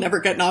 like, will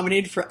never get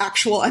nominated for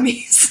actual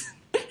Emmys.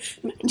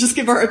 Just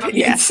give our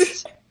opinions.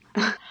 Yes.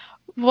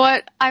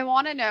 What I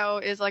want to know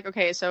is, like,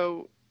 okay,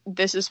 so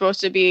this is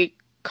supposed to be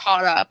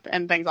caught up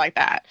and things like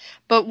that.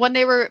 But when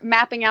they were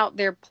mapping out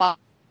their plot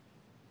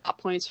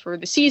points for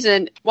the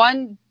season,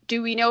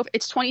 do we know if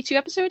it's 22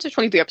 episodes or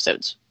 23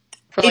 episodes?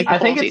 For, like, I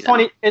think it's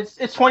season?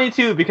 It's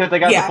 22 because they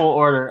got the full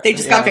order. They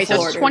just got the full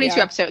so order. It's 22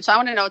 episodes. So I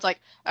want to know, it's like,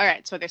 all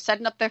right, so they're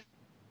setting up their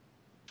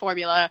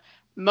formula.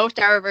 Most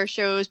Arrowverse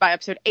shows by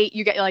episode 8,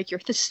 you get like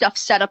your stuff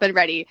set up and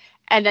ready,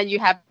 and then you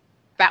have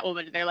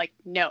Batwoman, and they're like,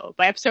 no,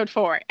 by episode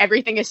 4,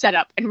 everything is set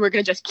up, and we're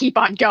gonna just keep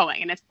on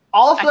going. And it's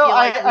also,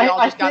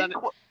 I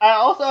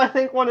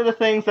think one of the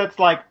things that's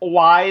like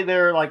why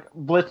they're like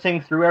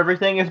blitzing through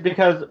everything is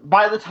because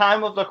by the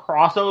time of the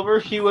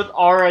crossover, she was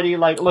already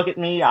like, look at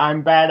me,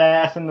 I'm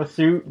badass in the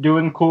suit,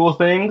 doing cool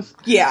things.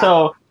 Yeah.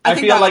 So I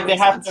feel like they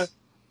have sense.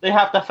 they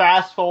have to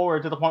fast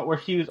forward to the point where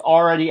she was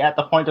already at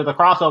the point of the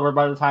crossover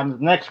by the time the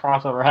next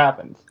crossover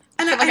happens.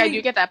 And I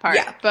do get that part,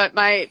 but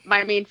my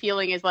main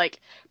feeling is like,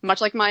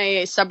 much like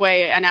my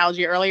subway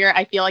analogy earlier,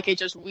 I feel like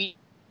we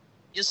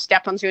just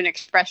stepped onto an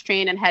express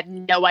train and had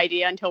no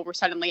idea until we're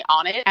suddenly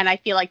on it, and I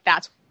feel like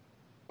that's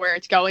where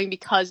it's going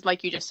because,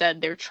 like you just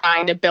said, they're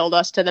trying to build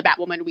us to the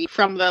Batwoman week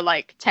from the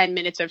like 10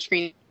 minutes of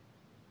screen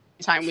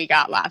time we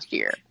got last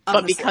year.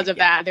 Honestly, but because of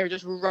that, they're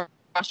just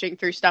rushing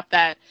through stuff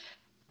that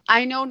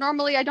I know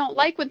normally I don't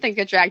like when things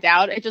get dragged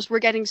out. It just, we're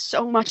getting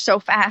so much so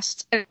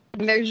fast, and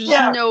there's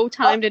just no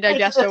time to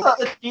digest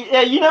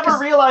you never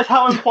realize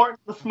how important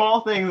the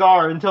small things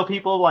are until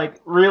people like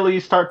really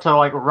start to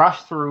like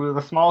rush through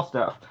the small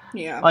stuff.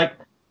 Yeah. Like,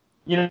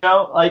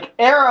 like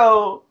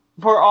Arrow,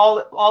 for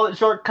all its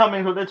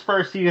shortcomings with its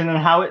first season and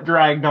how it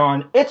dragged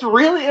on, it's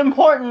really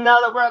important now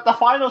that we're at the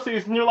final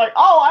season. You're like,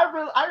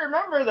 oh, I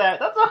remember that.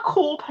 That's a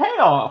cool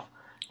payoff.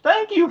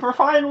 Thank you for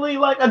finally,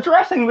 like,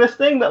 addressing this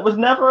thing that was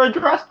never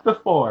addressed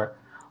before.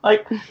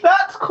 Like,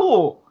 that's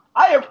cool.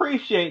 I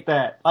appreciate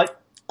that. Like,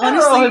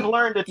 honestly, Arrow has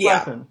learned its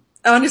lesson.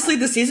 Honestly,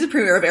 the season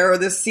premiere of Arrow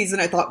this season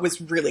I thought was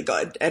really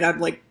good, and I'm,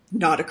 like,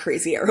 not a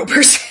crazy Arrow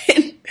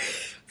person.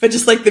 But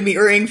just, like, the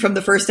mirroring from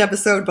the first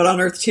episode, but on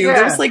Earth 2,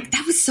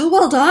 that was so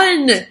well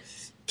done!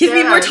 Give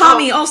me more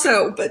Tommy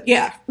also, but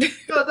yeah.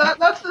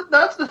 That's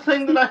the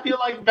thing that I feel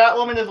like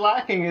Batwoman is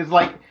lacking, is,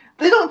 like,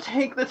 they don't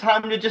take the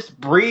time to just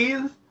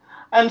breathe.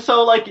 And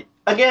so, like,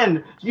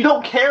 again, you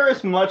don't care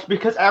as much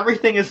because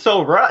everything is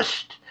so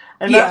rushed.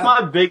 And that's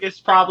my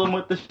biggest problem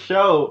with the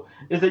show,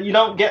 is that you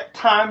don't get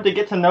time to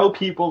get to know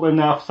people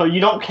enough, so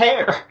you don't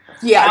care.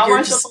 Yeah, How am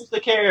I supposed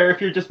to care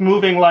if you're just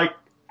moving, like,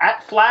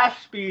 at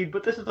flash speed,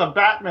 but this is a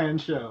Batman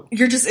show?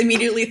 You're just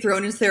immediately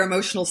thrown into their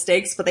emotional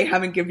stakes, but they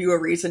haven't given you a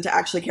reason to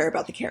actually care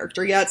about the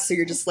character yet, so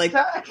you're just like,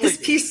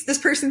 this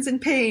person's in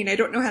pain, I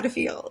don't know how to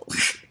feel.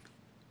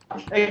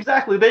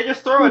 Exactly. They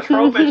just throw a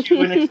trope at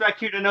you and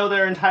expect you to know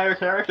their entire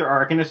character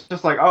arc, and it's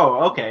just like,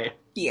 oh, okay.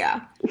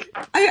 Yeah.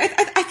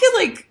 I feel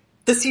like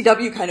the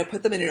CW kind of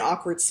put them in an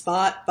awkward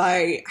spot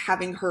by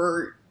having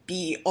her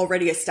be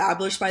already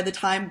established by the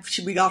time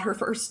we got her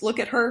first look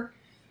at her.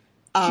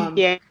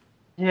 Yeah.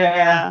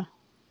 I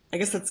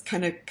guess that's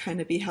kind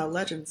of be how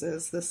Legends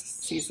is this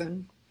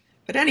season.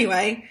 But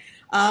anyway,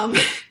 but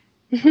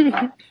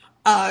yeah,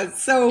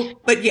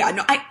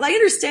 no, I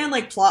understand,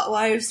 like,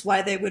 plot-wise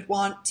why they would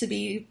want to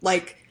be,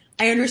 like,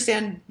 I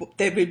understand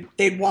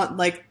they'd want,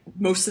 like,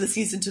 most of the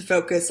season to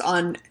focus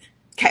on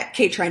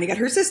Kate trying to get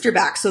her sister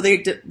back, so they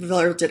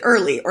developed it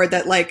early, or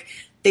that, like,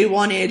 they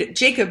wanted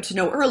Jacob to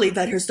know early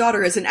that his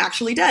daughter isn't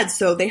actually dead,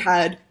 so they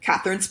had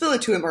Catherine spill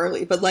it to him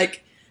early, but,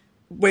 like,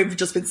 we've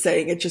just been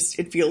saying,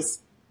 it feels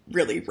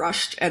really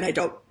rushed, and I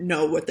don't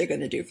know what they're going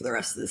to do for the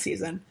rest of the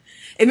season.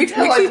 It makes me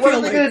feel what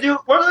are they going to do?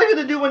 What are they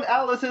going to do when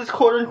Alice is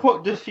quote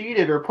unquote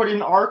defeated or put in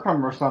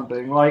Arkham or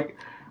something? Like,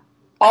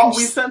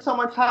 we spent so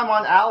much time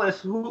on Alice.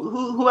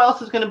 Who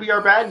else is going to be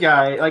our bad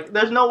guy? Like,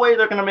 there's no way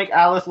they're going to make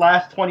Alice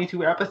last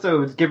 22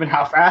 episodes, given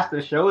how fast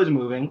this show is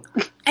moving.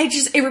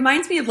 It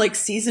reminds me of, like,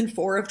 season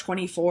 4 of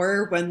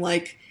 24, when,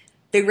 like,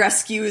 they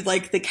rescued,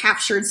 like, the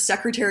captured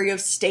Secretary of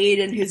State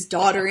and his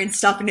daughter and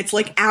stuff, and it's,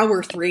 like,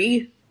 hour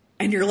 3,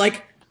 and you're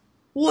like,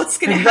 what's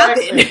going to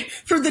happen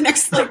for the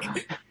next,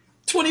 like,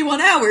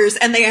 21 hours?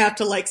 And they have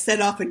to, like,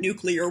 set off a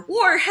nuclear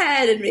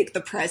warhead and make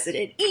the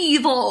president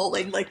evil,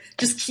 and, like,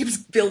 just keeps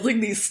building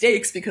these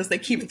stakes because they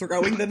keep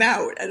throwing them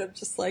out. And I'm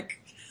just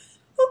like,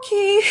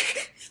 okay.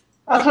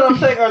 That's what I'm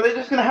saying. Are they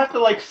just going to have to,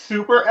 like,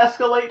 super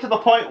escalate to the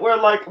point where,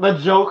 like, the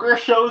Joker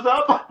shows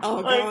up?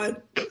 Oh,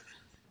 God.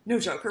 No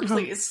Joker,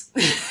 please.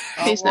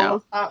 Please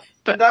no.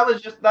 But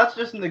that's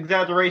just an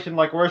exaggeration,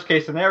 like, worst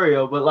case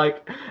scenario. But,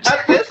 like,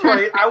 at this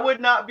rate, I would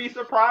not be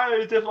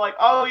surprised if, like,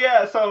 oh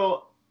yeah,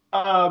 so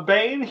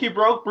Bane, he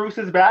broke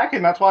Bruce's back,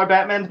 and that's why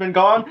Batman's been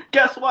gone.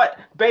 Guess what?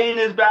 Bane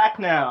is back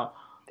now.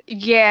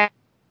 Yeah,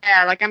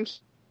 like, I'm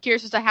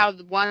curious as to how,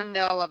 one,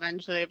 they'll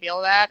eventually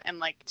reveal that, and,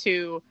 like,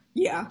 two,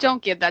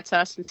 don't give that to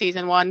us in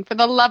season 1. For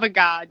the love of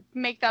God,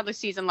 make that the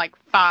season, like,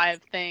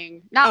 5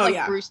 thing.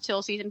 Not Bruce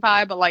till season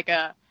 5, but like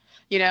a,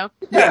 you know?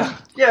 Yeah,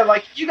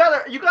 like, you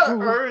gotta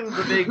earn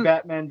the big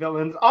Batman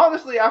villains.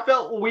 Honestly, I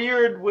felt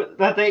weird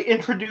that they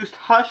introduced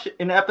Hush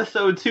in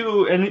episode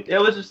 2, and it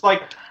was just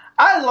like,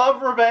 I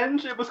love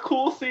revenge. It was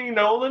cool seeing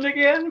Nolan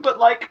again, but,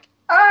 like,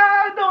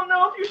 I don't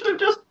know if you should have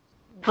just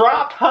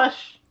dropped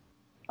Hush,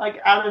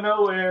 like, out of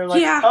nowhere.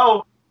 Like,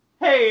 oh,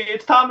 hey,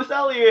 it's Thomas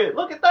Elliott.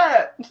 Look at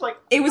that. It's like,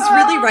 it was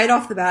really right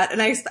off the bat,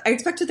 and I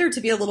expected there to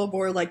be a little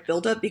more, like,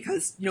 build-up,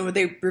 because, you know, when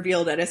they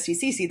revealed at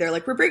SDCC, they're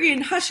like, we're bringing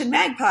in Hush and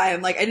Magpie.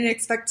 I'm like, I didn't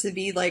expect to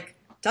be, like,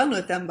 done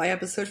with them by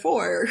episode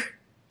 4.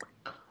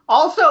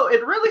 Also,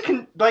 it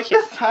really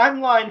this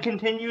timeline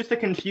continues to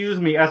confuse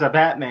me as a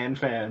Batman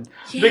fan.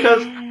 Yeah.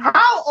 Because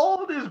how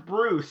old is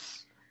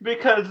Bruce?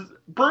 Because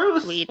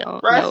Bruce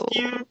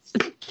rescued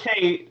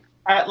Kate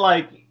at,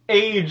 like,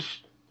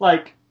 age,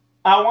 like,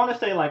 I want to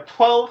say, like,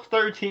 12,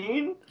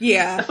 13?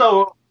 Yeah.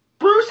 So,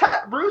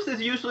 Bruce is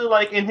usually,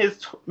 like, in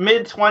his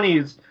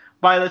mid-20s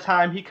by the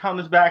time he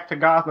comes back to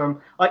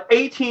Gotham. Like,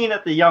 18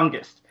 at the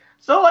youngest.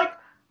 So, like,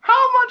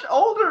 how much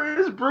older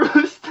is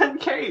Bruce than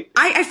Kate?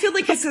 I feel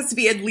like this has to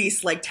be at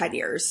least, like, 10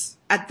 years.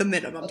 At the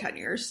minimum, 10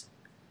 years.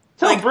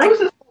 So, like, Bruce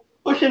is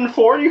pushing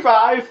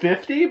 45,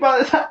 50 by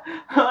the time...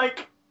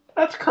 Like,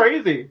 that's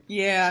crazy.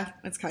 Yeah,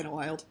 that's kind of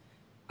wild.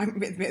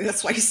 Maybe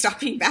that's why he stopped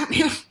being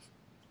Batman.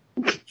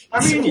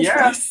 I mean,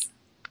 yeah.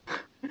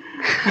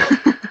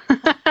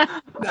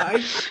 No,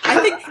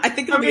 I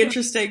think it'll be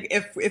interesting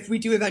if we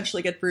do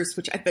eventually get Bruce,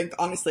 which I think,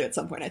 honestly, at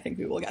some point, I think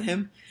we will get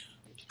him.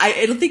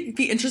 It'll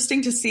be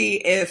interesting to see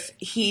if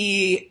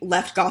he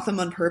left Gotham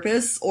on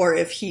purpose, or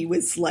if he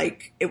was,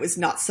 like, it was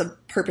not some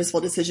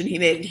purposeful decision he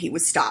made and he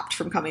was stopped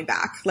from coming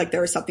back. Like, there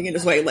was something in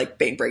his way, like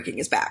Bane breaking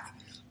his back.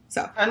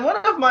 So. And one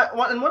of my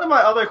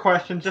other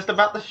questions, just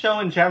about the show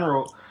in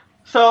general.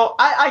 So,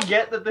 I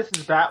get that this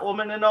is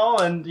Batwoman and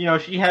all, and, you know,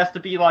 she has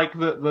to be, like,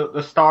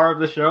 the star of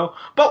the show,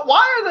 but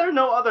why are there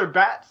no other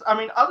Bats? I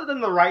mean, other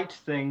than the rights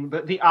thing,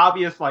 the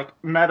obvious, like,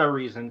 meta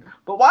reason,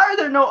 but why are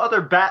there no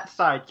other Bat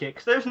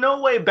sidekicks? There's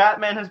no way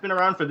Batman has been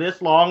around for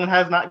this long and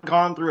has not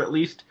gone through at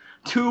least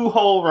 2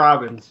 whole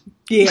Robins.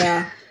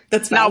 Yeah,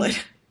 that's valid.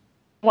 Not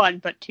 1,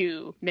 but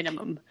 2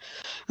 minimum.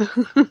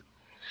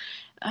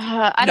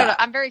 I don't know.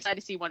 I'm very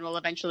excited to see when we'll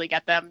eventually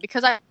get them,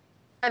 because I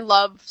I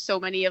love so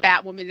many of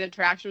Batwoman's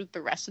interactions with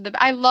the rest of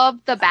I love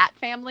the Bat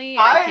family.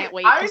 I can't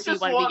wait to see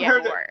when we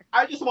get more.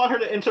 I just want her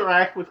to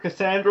interact with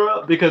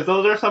Cassandra because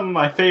those are some of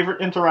my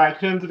favorite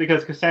interactions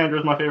because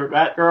Cassandra's my favorite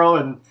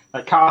Batgirl and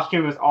that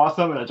costume is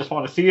awesome and I just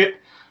want to see it.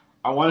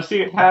 I want to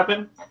see it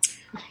happen.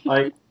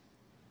 Like,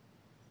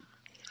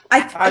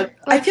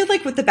 I feel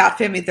like with the Bat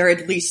family, they're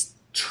at least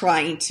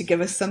trying to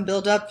give us some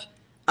build up.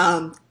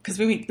 Because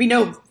we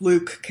know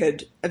Luke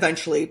could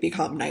eventually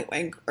become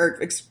Nightwing or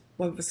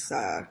what was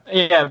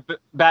Batwing,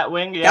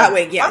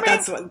 Batwing, yeah,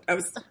 that's what I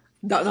was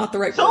not the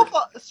right word.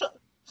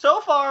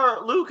 So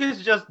far, Luke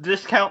is just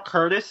discount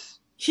Curtis.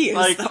 He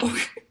is, though.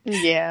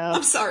 Yeah.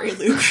 I'm sorry,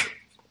 Luke.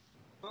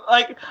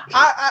 Like,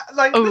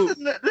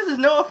 this is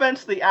no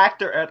offense to the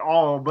actor at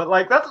all, but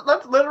like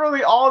that's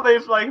literally all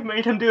they've like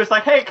made him do. Is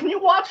like, hey, can you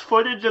watch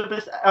footage of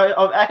this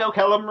of Echo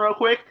Kellum real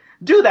quick?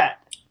 Do that.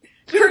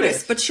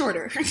 Curtis, but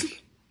shorter.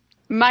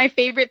 My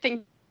favorite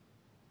thing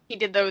he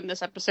did though in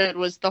this episode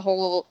was the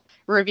whole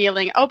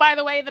revealing, oh, by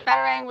the way, the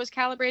Batarang was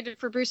calibrated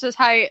for Bruce's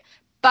height.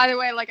 By the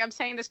way, like, I'm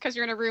saying this because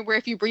you're in a room where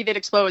if you breathe it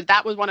explodes.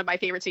 That was one of my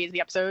favorite scenes of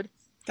the episode.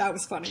 That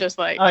was funny. Just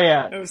like, oh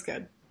yeah, it was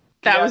good.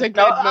 That was a good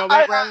moment.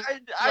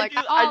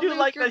 I do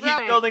like that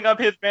he's building up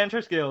his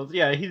banter skills.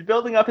 Yeah, he's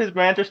building up his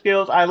banter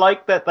skills. I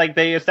like that like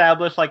they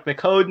established like the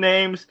code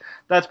names.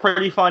 That's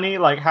pretty funny.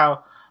 Like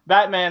how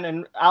Batman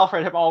and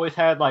Alfred have always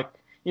had like,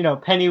 you know,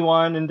 Penny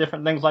One and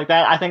different things like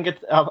that. I think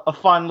it's a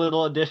fun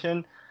little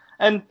addition.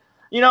 And,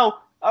 you know,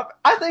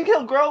 I think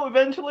he'll grow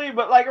eventually,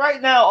 but like right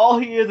now, all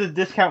he is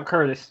Discount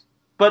Curtis.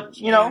 But,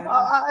 you know,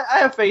 I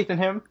have faith in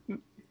him.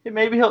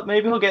 Maybe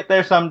he'll get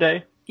there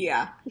someday.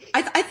 Yeah.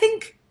 I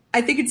think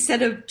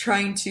instead of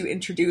trying to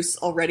introduce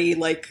already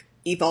like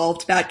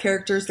evolved Bat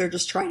characters, they're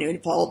just trying to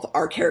evolve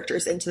our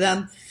characters into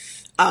them.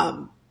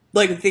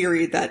 Like the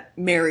theory that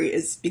Mary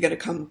is going to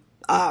come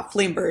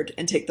Flamebird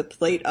and take the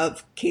plate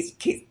of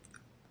Kate.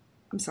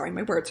 I'm sorry,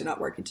 my words are not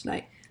working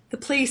tonight. The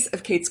place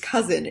of Kate's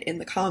cousin in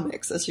the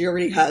comics, as she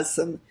already has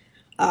some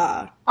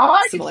I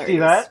can see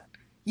that.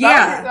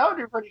 Yeah. That would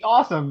be pretty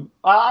awesome.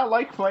 I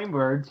like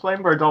Flamebird.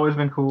 Flamebird's always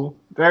been cool.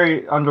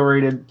 Very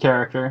underrated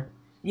character.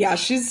 Yeah,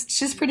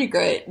 she's pretty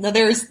great. Now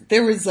there was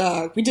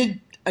we did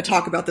a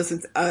talk about this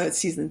in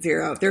season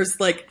 0. There's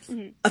like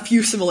a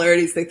few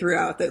similarities they threw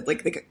out that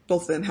like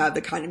both of them had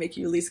that kind of make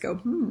you at least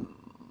go,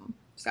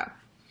 So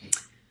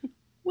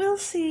we'll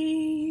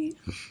see.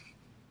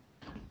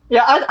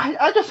 Yeah,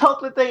 I just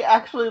hope that they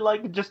actually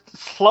like just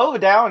slow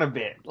down a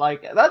bit.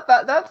 Like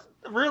that's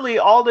really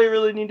all they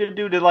really need to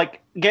do to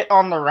like get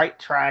on the right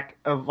track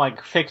of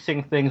like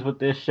fixing things with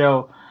this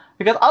show.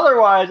 Because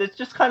otherwise, it's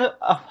just kind of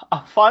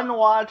a fun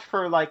watch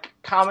for like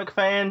comic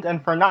fans,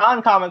 and for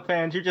non-comic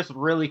fans, you're just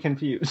really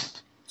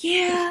confused.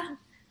 Yeah,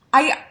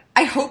 I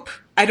hope.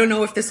 I don't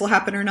know if this will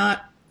happen or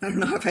not. I don't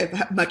know if I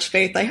have much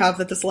faith I have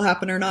that this will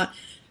happen or not.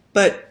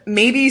 But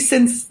maybe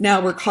since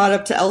now we're caught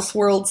up to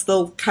Elseworlds,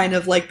 they'll kind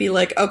of like be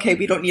like, okay,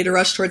 we don't need to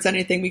rush towards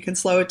anything. We can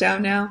slow it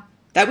down now.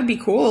 That would be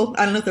cool.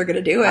 I don't know if they're going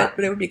to do it,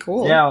 but it would be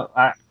cool. Yeah,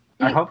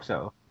 I hope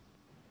so.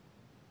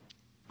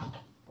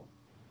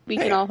 We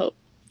can all hope.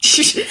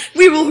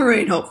 We will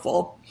remain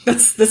hopeful.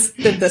 That's this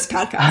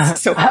podcast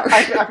so far.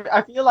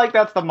 I feel like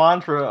that's the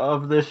mantra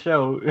of this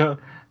show.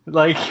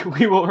 Like,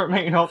 we will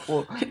remain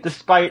hopeful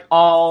despite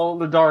all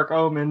the dark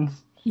omens.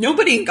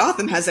 Nobody in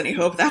Gotham has any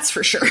hope, that's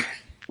for sure.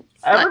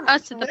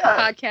 Us at the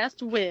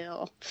podcast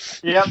will.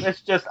 Yep,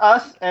 it's just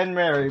us and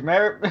Mary.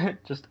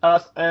 Just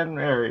us and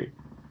Mary.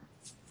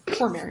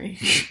 Poor Mary.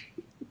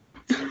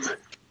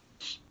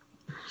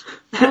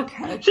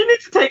 Okay. She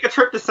needs to take a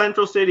trip to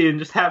Central City and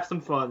just have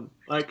some fun.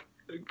 Like,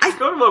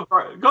 go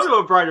to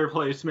a brighter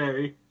place,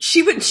 Mary.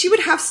 She would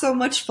have so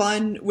much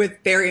fun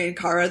with Barry and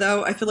Kara,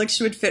 though. I feel like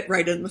she would fit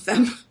right in with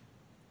them.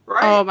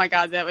 Right? Oh my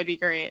god, that would be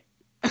great.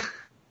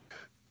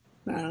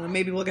 I don't know,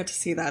 maybe we'll get to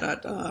see that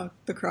at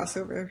the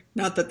crossover.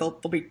 Not that they'll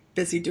be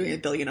busy doing a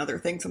billion other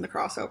things in the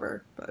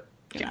crossover, but,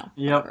 you know,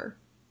 whatever.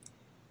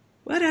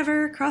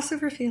 Whatever,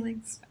 crossover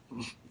feelings.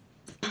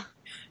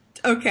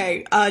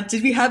 Okay,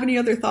 did we have any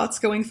other thoughts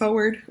going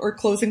forward, or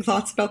closing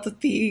thoughts about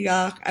the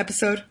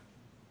episode?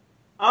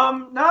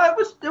 No,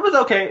 it was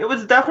okay. It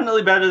was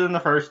definitely better than the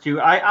first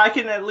two. I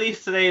can at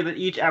least say that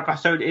each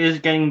episode is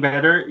getting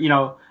better, you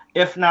know,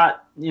 if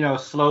not, you know,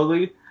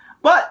 slowly.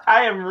 But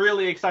I am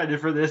really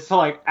excited for this,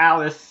 like,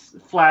 Alice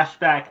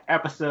flashback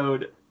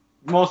episode,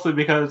 mostly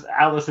because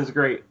Alice is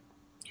great.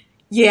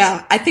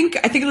 Yeah, I think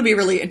it'll be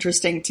really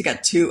interesting to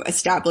get to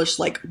establish,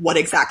 like, what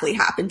exactly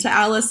happened to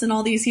Alice in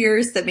all these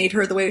years that made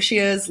her the way she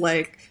is,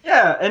 like...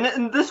 Yeah,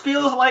 and this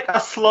feels like a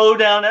slow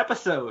down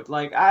episode.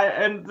 Like,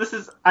 this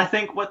is, I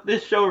think, what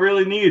this show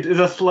really needs,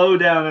 is a slow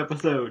down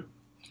episode.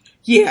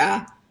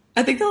 Yeah,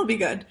 I think that'll be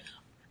good.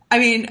 I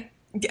mean,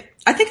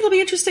 I think it'll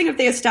be interesting if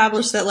they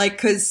establish that, like,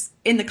 because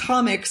in the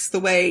comics, the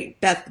way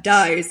Beth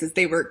dies is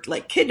they were,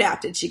 like,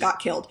 kidnapped and she got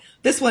killed.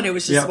 This one, it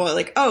was just more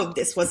like, oh,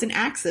 this was an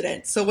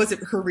accident. So was it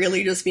her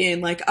really just being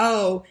like,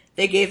 oh,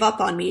 they gave up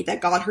on me that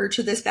got her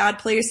to this bad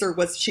place? Or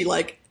was she,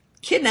 like,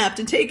 kidnapped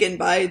and taken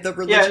by the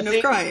religion of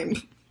crime?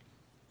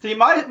 See,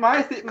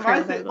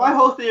 my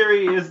whole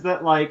theory is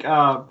that like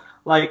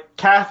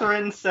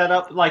Catherine set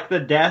up like the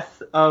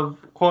death of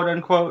quote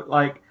unquote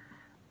like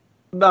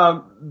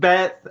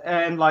Beth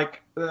and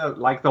like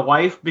the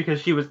wife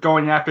because she was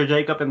going after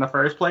Jacob in the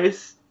first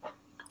place.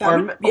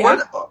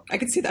 I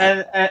could see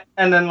that.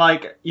 And then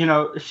like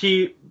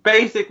she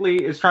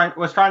basically was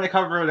trying to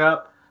cover it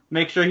up,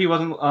 make sure he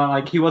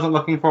wasn't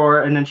looking for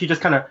her, and then she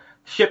just kind of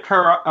shipped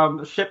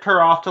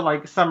her off to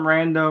like some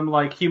random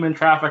like human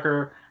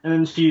trafficker, and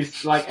then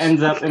she's like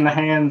ends up in the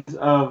hands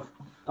of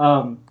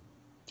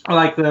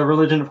like the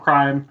religion of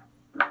crime,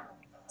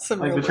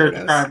 like the church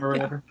of crime or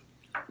whatever. Yeah.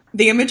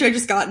 The image I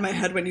just got in my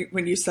head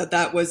when you said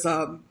that was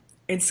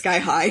in Sky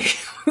High.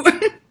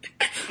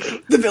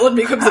 The villain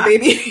becomes a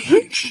baby.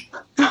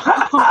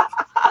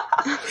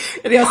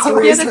 And he has to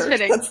raise her.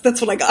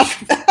 That's what I got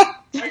from that.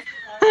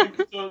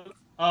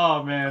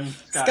 Oh man,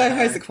 Sky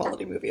High is a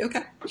quality movie.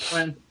 Okay.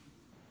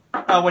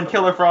 When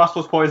Killer Frost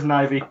was Poison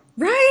Ivy.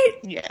 Right.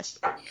 Yes.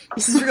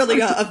 This is really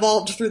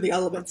evolved through the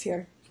elements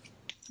here.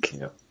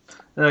 Yep.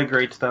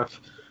 Great stuff.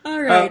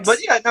 All right. But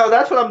yeah, no,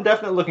 that's what I'm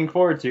definitely looking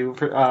forward to.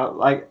 For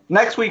like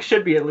next week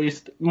should be at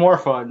least more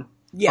fun.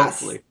 Yes,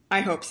 hopefully.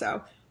 I hope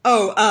so.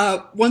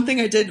 Oh, one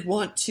thing I did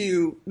want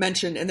to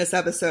mention in this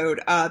episode,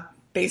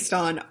 based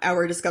on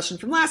our discussion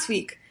from last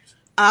week,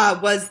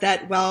 was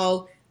that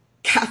while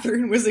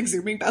Catherine was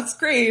exhuming Beth's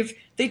grave,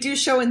 they do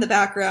show in the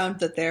background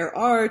that there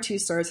are 2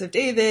 Stars of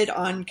David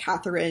on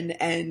Catherine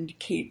and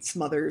Kate's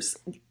mother's.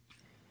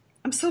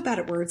 I'm so bad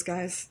at words,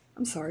 guys.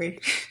 I'm sorry.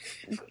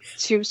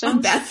 Tombstone?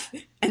 On Beth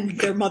and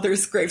their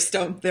mother's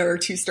gravestone, there are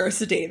 2 Stars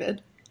of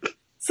David.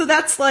 So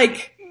that's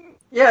like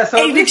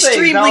an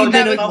extremely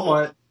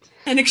minimal.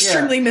 An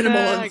extremely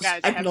minimal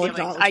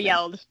acknowledgement. I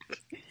yelled.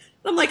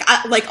 I'm like,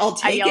 I'll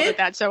take it. I yelled at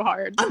that so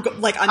hard. I'm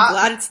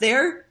glad it's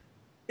there.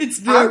 It's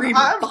very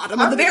bottom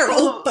of the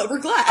barrel, but we're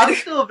glad. I'm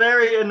still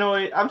very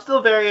annoyed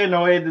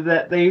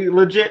that they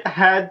legit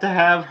had to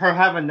have her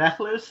have a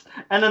necklace,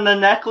 and then the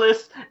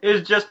necklace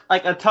is just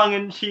like a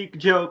tongue-in-cheek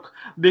joke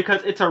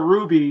because it's a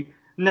ruby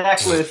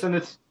necklace and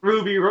it's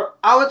ruby.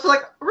 I was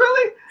like,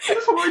 really? Is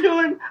this what we're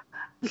doing?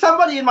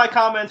 Somebody in my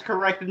comments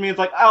corrected me. It's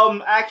like,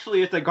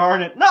 actually, it's a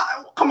garnet. No,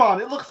 come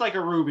on, it looks like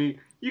a ruby.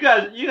 You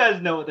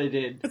guys know what they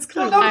did.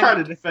 Don't try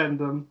to defend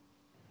them.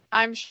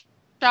 I'm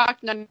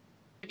shocked none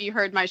of you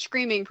heard my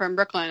screaming from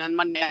Brooklyn on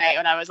Monday night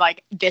when I was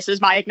like, "This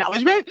is my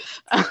acknowledgement."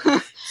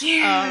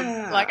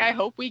 Yeah. Like, I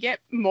hope we get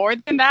more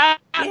than that.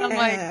 Yeah. And I'm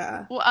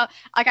like, well,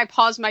 like I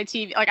paused my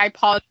TV. Like I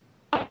paused.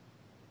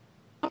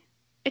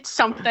 It's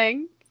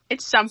something.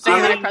 It's something.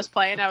 And then I pressed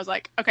play, and I was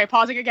like, "Okay,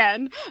 pausing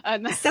again."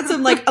 And that's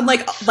I'm like, I'll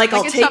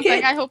take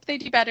it. I hope they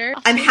do better.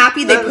 I'm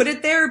happy they put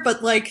it there,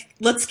 but like,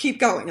 let's keep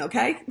going,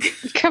 okay?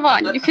 Come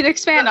on, you can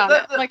expand on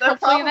it. Like,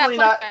 hopefully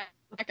that.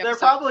 They're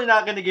probably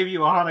not going to give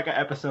you a Hanukkah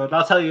episode.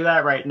 I'll tell you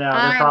that right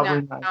now. They're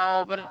probably not.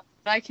 No, but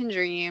I can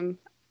dream.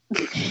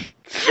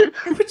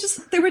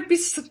 It would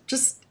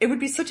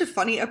be such a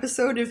funny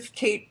episode if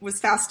Kate was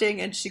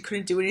fasting and she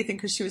couldn't do anything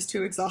because she was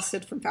too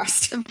exhausted from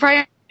fasting.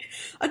 Right.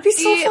 It'd be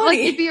so funny. Like,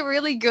 it'd be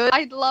really good.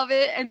 I'd love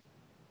it and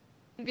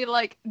be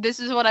like,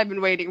 this is what I've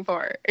been waiting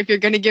for. If you're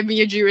going to give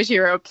me a Jewish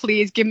hero,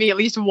 please give me at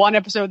least one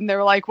episode. And they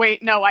were like,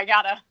 wait, no, I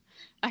gotta.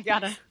 A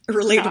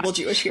relatable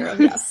Jewish hero,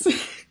 yes.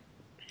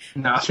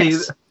 No,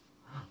 yes.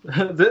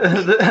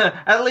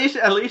 At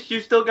least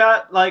you still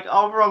got, like,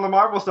 over on the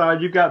Marvel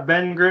side, you've got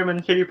Ben Grimm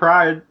and Kitty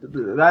Pryde.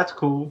 That's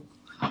cool.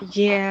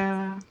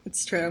 Yeah.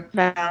 It's true.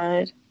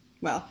 Valid.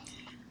 Well,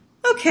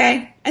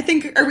 okay. I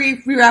think,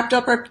 we wrapped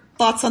up our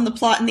thoughts on the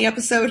plot in the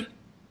episode?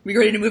 We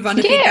ready to move on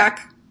to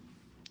feedback?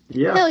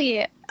 Yeah. Hell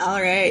yeah.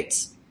 All right.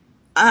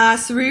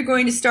 So we're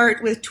going to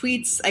start with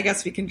tweets. I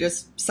guess we can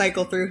just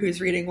cycle through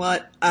who's reading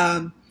what.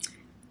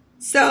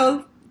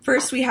 So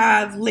first we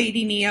have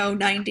Lady Neo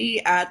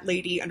 90 at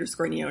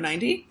Lady_Neo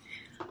 90.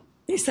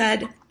 They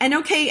said, an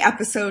okay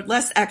episode,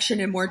 less action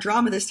and more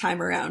drama this time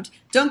around.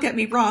 Don't get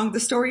me wrong, the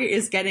story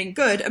is getting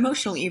good,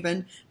 emotional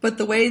even, but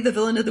the way the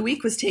villain of the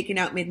week was taken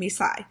out made me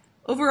sigh.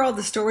 Overall,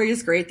 the story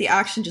is great, the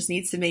action just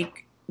needs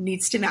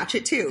to match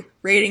it too.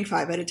 Rating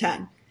 5 out of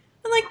 10.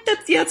 I'm like,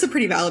 that's a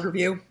pretty valid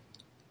review.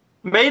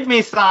 Made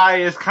me sigh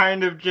is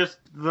kind of just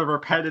the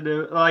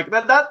repetitive, like,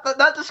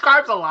 that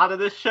describes a lot of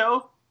this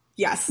show.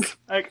 Yes.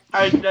 Like,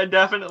 I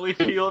definitely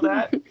feel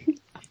that.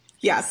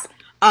 Yes.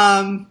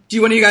 Do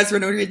you want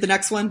to read the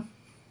next one?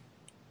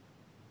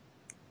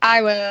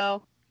 I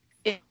will.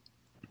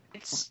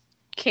 It's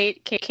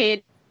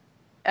Katakana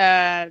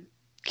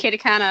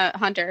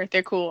Hunter.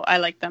 They're cool. I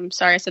like them.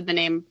 Sorry I said the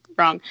name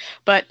wrong.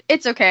 But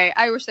it's okay.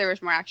 I wish there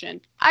was more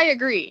action. I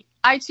agree.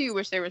 I too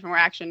wish there was more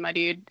action, my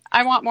dude.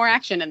 I want more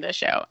action in this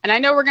show. And I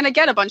know we're going to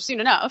get a bunch soon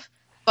enough,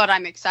 but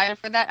I'm excited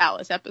for that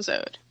Alice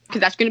episode.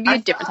 Because that's going to be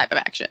a different type of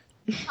action.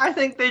 I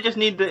think they just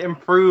need to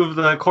improve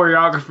the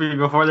choreography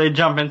before they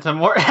jump into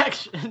more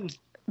action.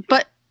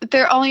 But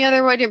their only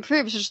other way to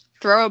improve is just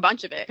throw a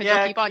bunch of it.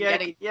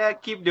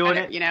 Keep doing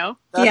it. You know?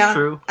 That's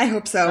true. I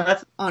hope so,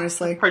 that's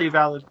honestly. A pretty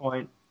valid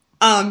point.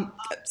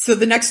 So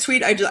the next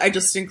tweet I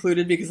just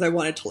included because I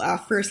wanted to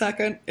laugh for a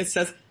second. It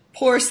says,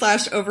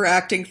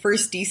 poor/overacting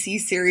first DC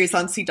series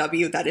on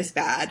CW that is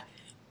bad.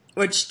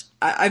 Which,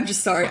 I'm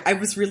just sorry, I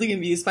was really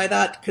amused by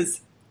that,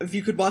 because if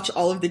you could watch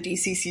all of the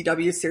DC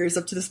CW series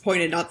up to this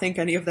point and not think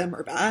any of them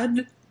are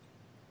bad.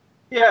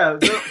 Yeah,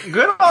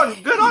 good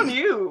on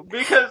you,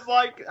 because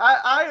like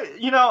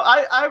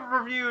I've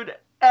reviewed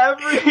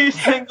every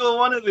single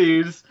one of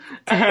these,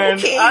 and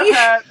Okay. I've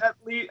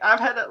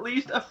had at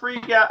least a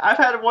freak out. I've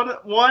had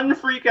one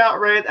freak out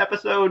rant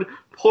episode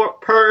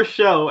per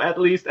show, at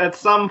least at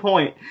some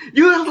point.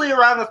 Usually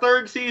around the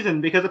third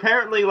season, because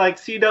apparently like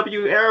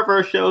CW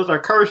Arrowverse shows are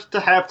cursed to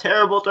have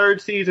terrible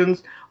third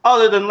seasons,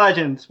 other than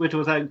Legends, which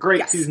was a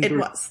great season. Yes, it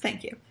was.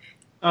 Thank you.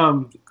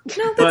 No,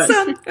 that's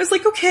I was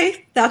like,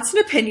 okay, that's an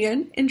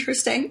opinion.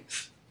 Interesting.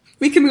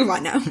 We can move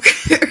on now.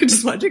 I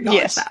just wanted to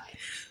acknowledge that.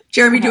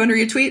 Jeremy, do you want to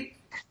read a tweet?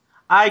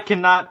 I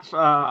cannot.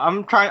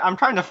 I'm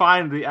trying to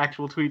find the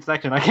actual tweet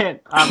section. I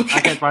can't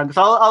find it.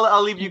 So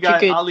I'll leave you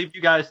guys. I'll leave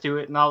you guys to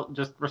it, and I'll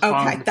just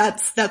respond. Okay,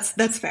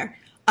 that's fair.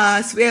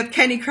 So we have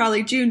Kenny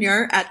Crowley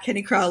Jr. at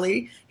Kenny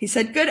Crowley. He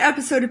said, "Good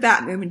episode of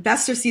Batwoman.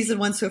 Best of season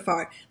 1 so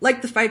far.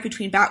 Like the fight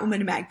between Batwoman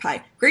and Magpie.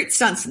 Great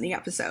stunts in the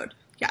episode.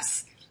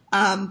 Yes.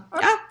 I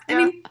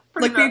mean,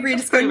 like we agreed,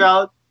 it's good.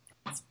 Valid.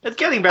 It's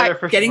getting better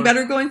for getting sure.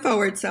 better going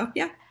forward. So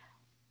yeah.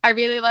 I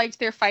really liked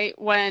their fight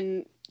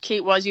when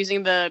Kate was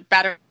using the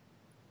batarang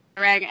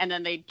and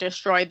then they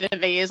destroyed the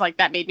vase. Like,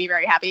 that made me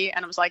very happy,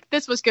 and I was like,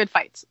 "This was good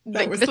fights.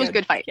 This was a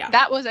good fight. Yeah.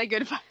 That was a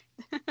good fight."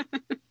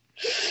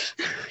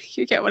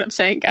 You get what I'm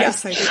saying,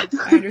 guys? Yes, I do.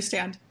 I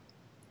understand.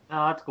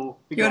 Oh, that's cool.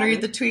 You want to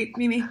read the tweet,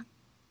 Mimi?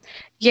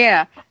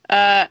 Yeah.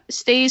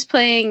 Stays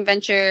playing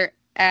Venture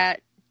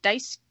at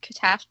Dice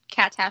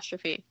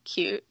Catastrophe.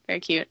 Cute.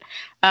 Very cute.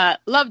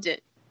 Loved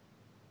it.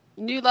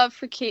 New love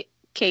for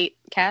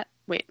Kat.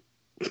 Wait.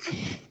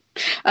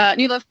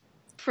 New love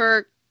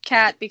for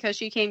Kat because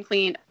she came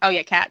clean. Oh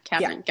yeah,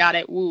 Catherine. Yeah. Got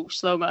it. Woo,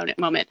 slow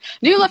moment.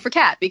 New love for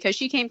Kat because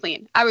she came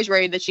clean. I was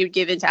worried that she would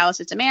give in to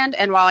Alice's demand,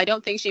 and while I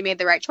don't think she made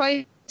the right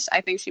choice,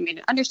 I think she made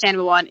an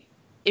understandable one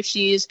if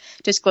she's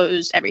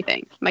disclosed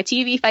everything. My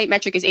TV fight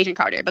metric is Agent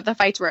Carter, but the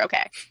fights were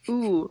okay.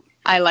 Ooh,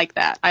 I like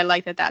that. I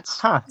like that. That's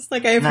it's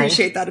like, I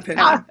appreciate that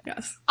opinion.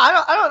 Yes.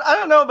 I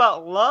don't know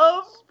about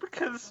love,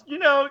 because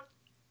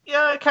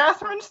yeah,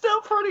 Catherine's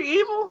still pretty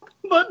evil,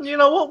 but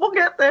we'll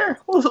get there.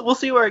 We'll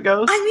see where it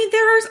goes. I mean,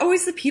 there are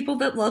always the people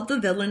that love the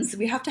villains.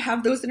 We have to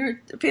have those in our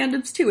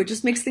fandoms too. It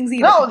just makes things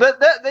even. No,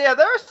 there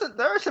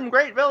are some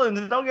great villains,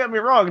 and don't get me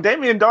wrong.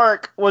 Damien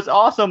Dark was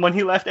awesome when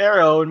he left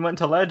Arrow and went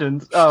to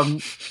Legends.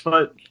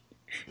 But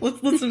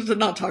let's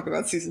not talk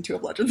about season 2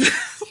 of Legends.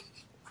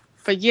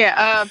 But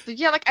yeah,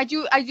 like I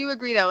do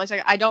agree though. Like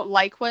I don't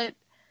like what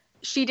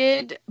she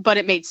did, but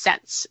it made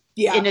sense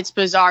in its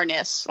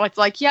bizarreness.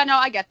 Like yeah, no,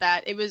 I get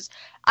that.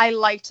 I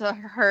liked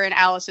her and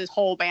Alice's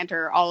whole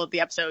banter all of the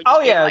episodes. Oh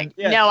yeah,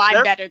 no,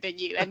 I'm better than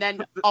you. And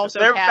then also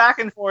their back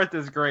and forth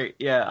is great.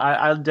 Yeah,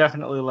 I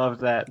definitely love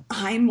that.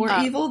 I'm more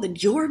evil than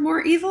you're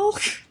more evil.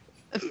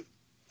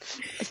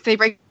 If they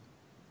break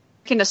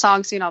into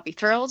song soon, I'll be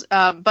thrilled.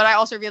 But I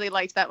also really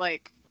liked that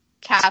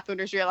Catherine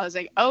is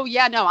realizing, oh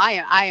yeah, no,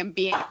 I am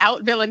being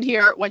out villained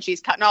here when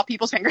she's cutting off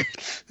people's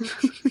fingers.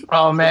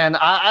 Oh man,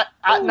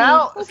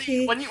 now okay.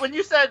 See, when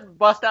you said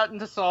bust out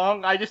into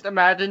song, I just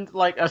imagined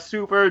like a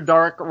super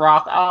dark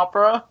rock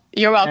opera.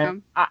 You're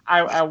welcome.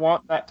 I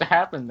want that to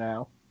happen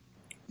now.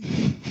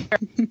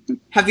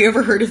 Have you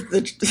ever heard of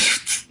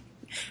the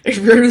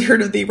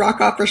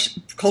rock opera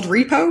called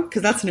Repo?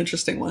 Because that's an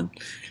interesting one.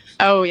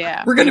 Oh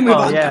yeah. We're gonna move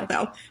on to that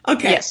though.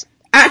 Okay. Yes.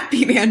 At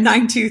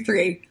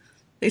BMan923.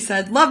 They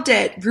said, loved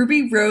it.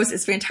 Ruby Rose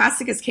is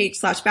fantastic as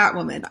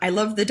Kate/Batwoman. I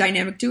love the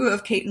dynamic duo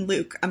of Kate and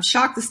Luke. I'm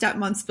shocked the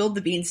stepmom spilled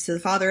the beans to the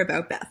father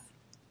about Beth.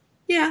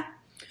 Yeah.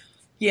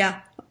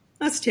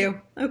 Us too.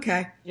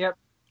 Okay. Yep.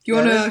 You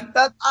wanna?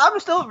 I'm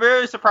still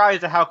very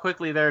surprised at how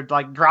quickly they're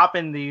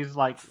dropping these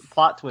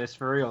plot twists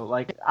for real.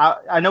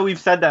 I know we've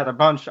said that a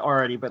bunch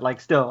already,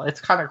 but still, it's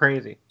kind of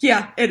crazy.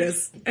 Yeah, it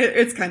is.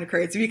 It's kind of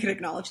crazy. We can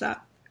acknowledge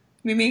that.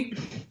 Mimi?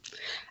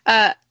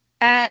 At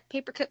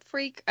Paperclip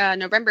Freak,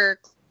 November.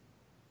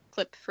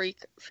 Clip freak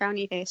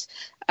frowny face.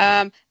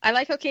 I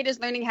like how Kate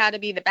is learning how to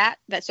be the bat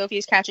that Sophie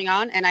is catching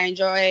on, and I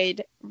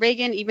enjoyed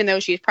Reagan even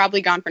though she's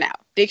probably gone for now.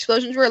 The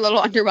explosions were a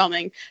little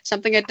underwhelming,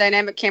 something a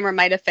dynamic camera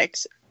might have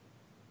fixed.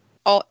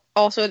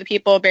 Also, the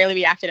people barely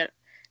reacted at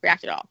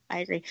all. I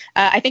agree.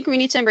 I think we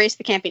need to embrace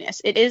the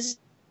campiness. It is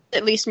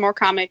at least more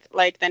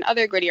comic-like than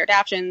other grittier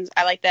adaptions.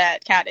 I like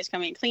that Kat is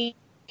coming clean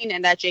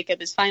and that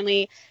Jacob is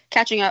finally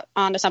catching up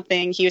onto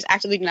something he was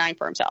actively denying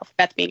for himself,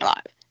 Beth being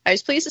alive. I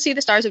was pleased to see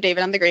the stars of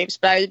David on the grapes,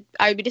 but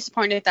I would be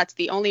disappointed if that's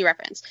the only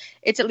reference.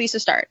 It's at least a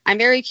start. I'm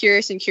very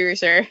curious and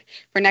curiouser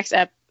for next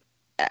ep.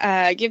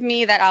 Give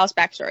me that Alice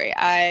backstory.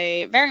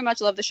 I very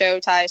much love the show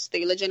ties to the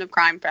religion of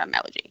crime from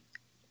Elegy.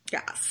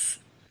 Yes.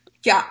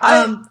 Yeah.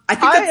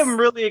 I am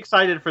really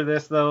excited for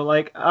this though.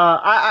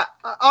 I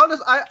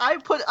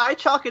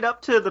chalk it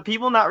up to the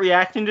people not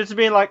reacting, just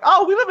being like,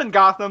 "Oh, we live in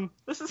Gotham.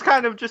 This is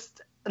kind of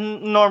just a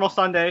normal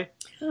Sunday."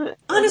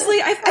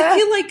 Honestly, I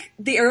feel like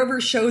the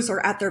Arrowverse shows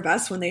are at their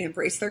best when they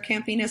embrace their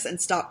campiness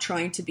and stop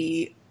trying to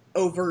be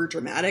over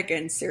dramatic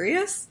and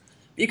serious,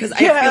 because I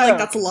feel like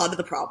that's a lot of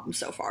the problem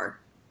so far.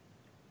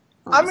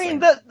 Honestly. I mean,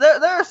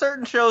 there are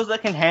certain shows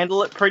that can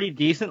handle it pretty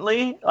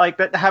decently, like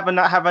that have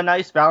a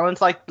nice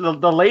balance. Like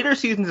the later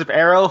seasons of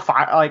Arrow,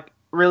 like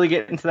really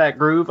get into that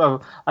groove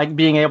of like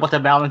being able to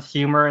balance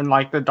humor and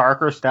like the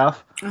darker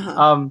stuff.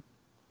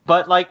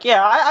 But like,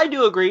 yeah, I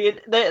do agree.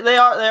 They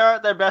are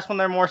at their best when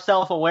they're more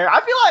self-aware.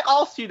 I feel like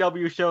all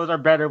CW shows are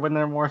better when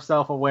they're more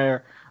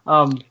self-aware.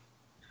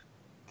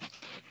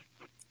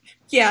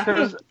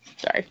 Yeah.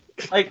 Sorry.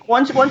 Like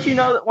once they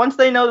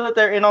know that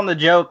they're in on the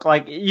joke,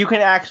 like you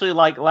can actually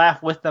like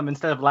laugh with them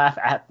instead of laugh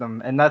at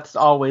them, and that's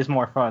always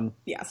more fun.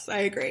 Yes, I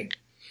agree.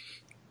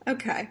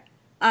 Okay.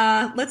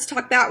 Let's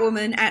talk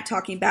Batwoman. At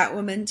Talking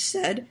Batwoman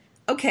said,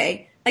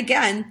 okay,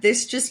 again,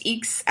 this just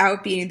ekes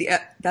out being the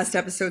best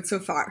episode so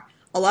far.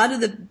 A lot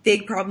of the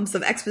big problems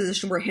of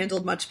exposition were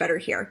handled much better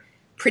here.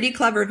 Pretty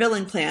clever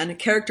villain plan,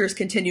 characters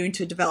continuing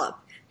to develop.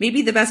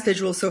 Maybe the best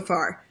visual so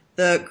far.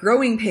 The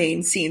growing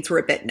pain scenes were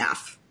a bit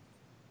naff.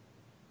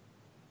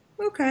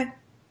 Okay.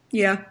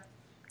 Yeah.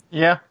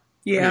 Yeah.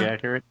 Yeah. Pretty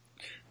accurate.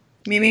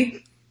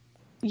 Mimi?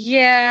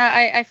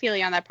 Yeah, I feel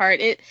you on that part.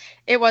 It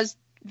was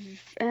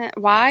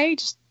why?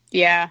 Just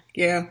yeah.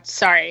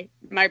 Sorry,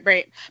 my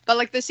brain. But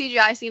like the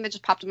CGI scene that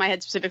just popped in my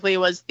head specifically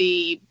was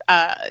the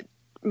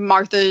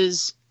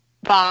Martha's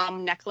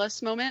bomb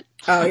necklace moment.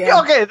 Oh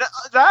yeah. Okay,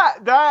 that.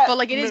 But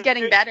like it is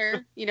getting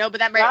better, you know. But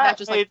that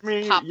just like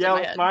made me popped yell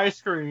in my at head. my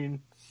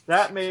screen.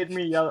 That made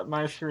me yell at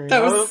my screen.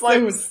 That I was like,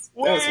 that was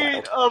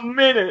wait wild. a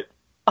minute.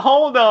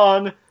 Hold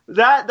on.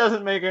 That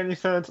doesn't make any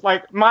sense.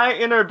 Like, my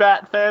inner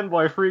Bat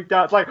fanboy freaked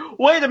out. It's like,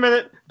 wait a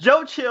minute.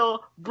 Joe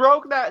Chill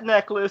broke that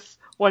necklace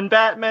when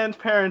Batman's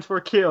parents were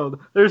killed.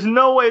 There's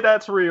no way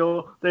that's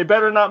real. They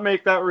better not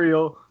make that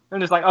real.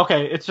 And it's like,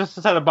 okay, it's just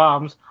a set of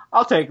bombs.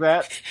 I'll take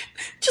that.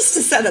 Just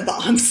a set of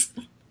bombs.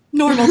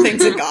 Normal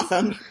things in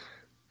Gotham.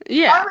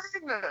 Yeah. I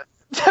mean,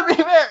 to be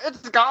fair,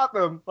 it's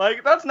Gotham.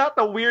 Like, that's not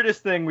the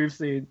weirdest thing we've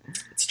seen.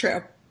 It's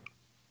true.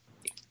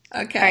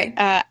 Okay.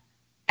 All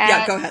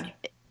right, go ahead.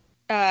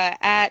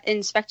 At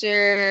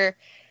Inspector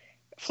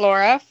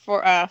Flora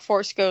for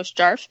Force Ghost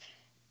Jarf.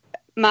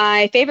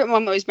 My favorite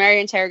moment was Mary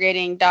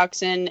interrogating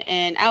Dachshund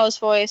in Alice's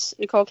voice.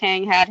 Nicole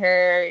Kang had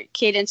her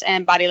cadence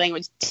and body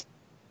language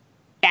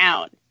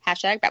down.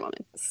 Hashtag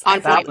Batwoman.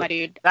 On point, my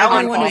dude.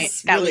 Everyone On is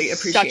point. That really was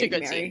appreciating such a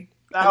good Mary. scene.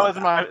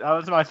 That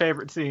was my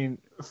favorite scene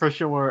for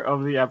sure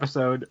of the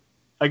episode.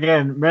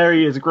 Again,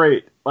 Mary is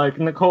great. Like,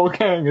 Nicole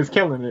Kang is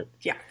killing it.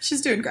 Yeah,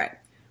 she's doing great.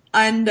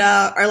 And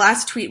our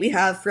last tweet we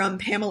have from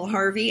Pamela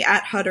Harvey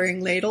at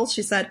Huttering Ladle.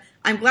 She said,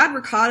 I'm glad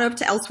we're caught up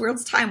to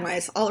Elseworlds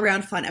time-wise.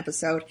 All-around fun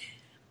episode.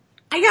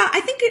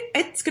 I think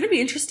it's going to be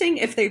interesting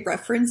if they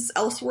reference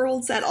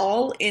Elseworlds at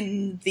all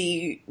in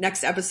the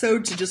next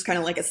episode to just kind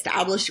of like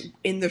establish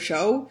in the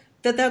show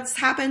that that's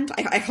happened.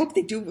 I hope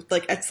they do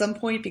like at some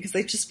point, because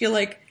I just feel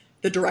like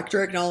the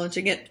director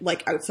acknowledging it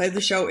like outside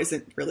the show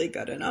isn't really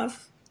good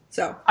enough.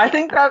 So I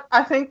think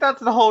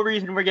that's the whole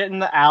reason we're getting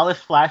the Alice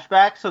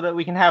flashback, so that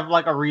we can have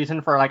like a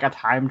reason for like a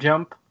time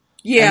jump.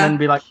 Yeah, and then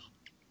be like,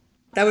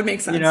 that would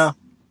make sense. You know,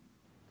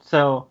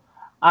 so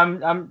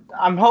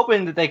I'm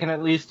hoping that they can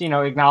at least, you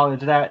know, acknowledge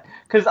that,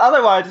 because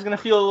otherwise it's gonna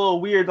feel a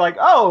little weird. Like,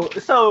 oh,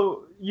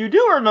 so you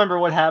do remember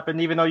what happened,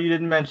 even though you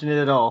didn't mention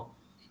it at all.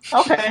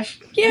 Okay.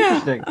 Yeah.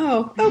 Interesting.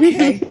 Oh,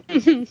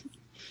 okay.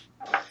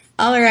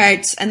 All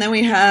right, and then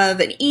we have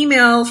an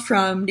email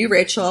from New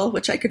Rachel,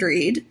 which I could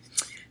read.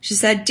 She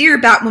said, Dear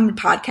Batwoman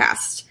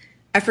Podcast,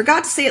 I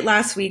forgot to say it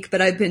last week,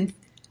 but I've been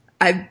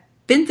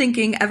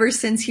thinking ever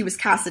since he was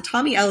cast that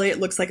Tommy Elliott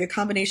looks like a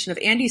combination of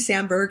Andy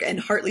Samberg and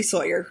Hartley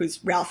Sawyer,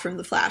 who's Ralph from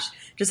The Flash.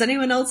 Does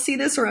anyone else see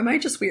this, or am I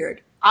just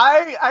weird?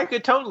 I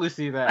could totally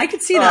see that. I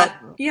could see that.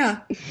 Yeah.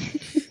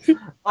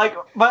 Like,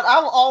 but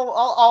I'll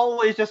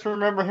always just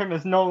remember him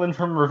as Nolan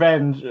from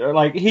Revenge.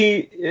 Like,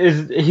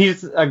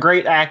 he's a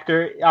great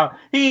actor.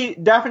 He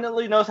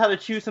definitely knows how to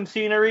choose some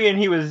scenery, and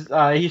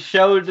he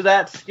showed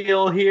that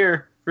skill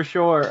here for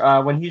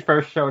sure when he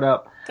first showed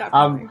up.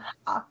 Definitely.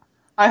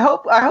 I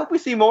hope we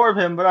see more of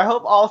him, but I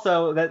hope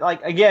also that,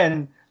 like,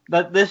 again,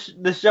 that this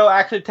show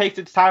actually takes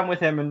its time with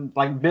him and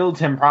like builds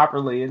him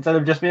properly, instead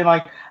of just being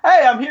like,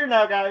 hey, I'm here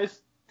now, guys.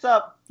 What's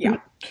up? Yeah.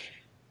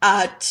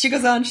 She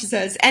goes on, she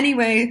says,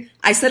 anyway,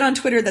 I said on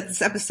Twitter that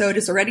this episode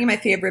is already my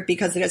favorite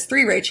because it has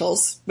 3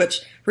 Rachels, which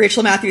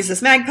Rachel Matthews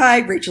is Magpie,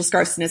 Rachel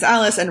Skarsten is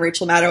Alice, and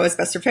Rachel Maddow is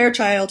Bester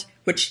Fairchild,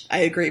 which I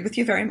agree with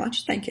you very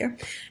much. Thank you.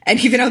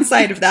 And even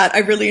outside of that, I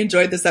really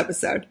enjoyed this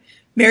episode.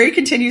 Mary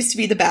continues to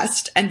be the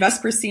best, and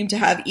Vesper seemed to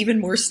have even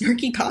more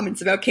snarky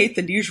comments about Kate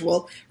than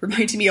usual,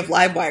 reminding me of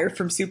Livewire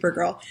from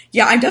Supergirl.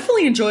 Yeah, I'm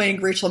definitely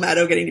enjoying Rachel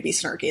Maddow getting to be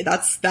snarky.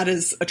 That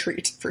is a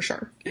treat, for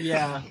sure.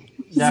 Yeah,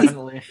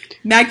 definitely.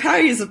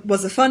 Magpie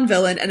was a fun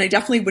villain, and I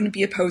definitely wouldn't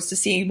be opposed to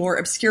seeing more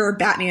obscure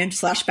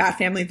Batman/Bat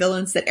Family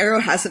villains that Arrow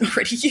hasn't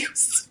already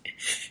used.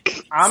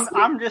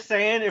 I'm just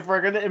saying, if we're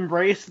gonna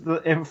embrace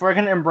the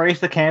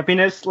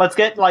campiness, let's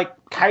get like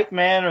Kite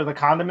Man or the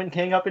Condiment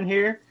King up in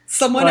here.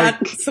 Someone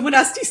asked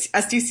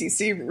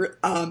SDCC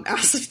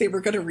asked if they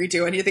were going to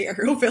redo any of the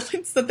Arrow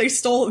villains that they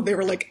stole, and they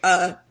were like,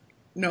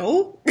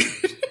 No?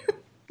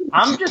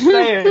 I'm just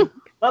saying.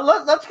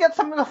 Let's get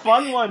some of the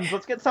fun ones.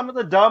 Let's get some of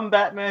the dumb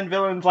Batman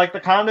villains, like the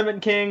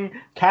Condiment King,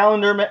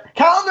 Calendar Man.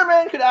 Calendar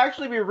Man could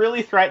actually be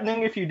really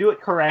threatening if you do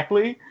it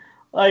correctly.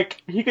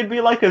 Like, he could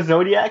be like a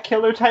Zodiac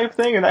killer type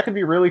thing, and that could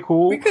be really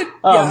cool. We could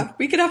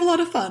have a lot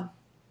of fun.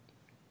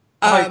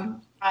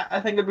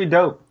 I think it'd be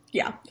dope.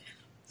 Yeah.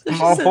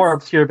 I'm all for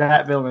obscure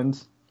Bat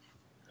villains.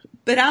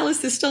 But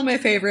Alice is still my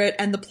favorite,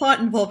 and the plot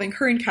involving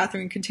her and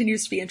Catherine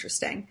continues to be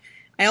interesting.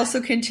 I also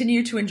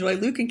continue to enjoy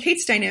Luke and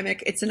Kate's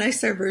dynamic. It's a nice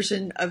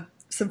subversion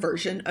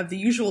of the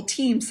usual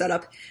team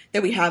setup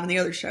that we have in the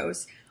other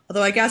shows.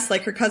 Although I guess,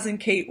 like her cousin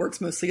Kate,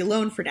 works mostly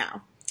alone for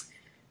now.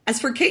 As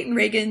for Kate and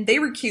Reagan, they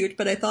were cute,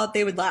 but I thought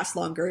they would last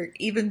longer,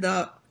 even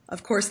though,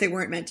 of course, they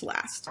weren't meant to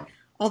last.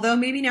 Although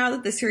maybe now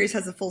that the series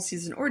has a full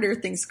season order,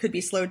 things could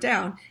be slowed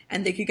down,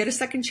 and they could get a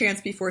second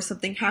chance before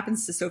something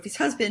happens to Sophie's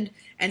husband,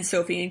 and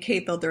Sophie and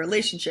Kate build their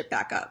relationship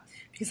back up.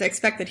 Because I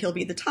expect that he'll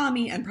be the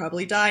Tommy and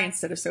probably die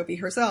instead of Sophie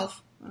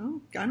herself.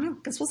 Well, I don't know.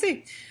 Guess we'll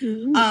see.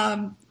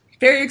 Mm-hmm.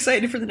 Very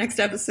excited for the next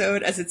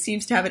episode, as it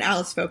seems to have an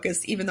Alice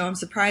focus, even though I'm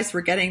surprised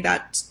we're getting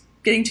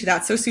to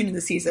that so soon in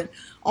the season.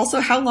 Also,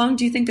 how long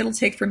do you think it'll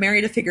take for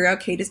Mary to figure out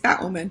Kate is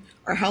Batwoman?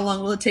 Or how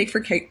long will it take for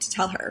Kate to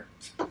tell her?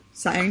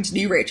 Signed,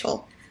 New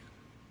Rachel.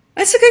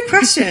 That's a good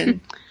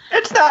question.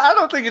 I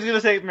don't think it's going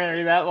to take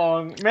Mary that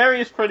long. Mary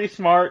is pretty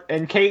smart,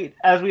 and Kate,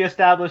 as we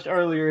established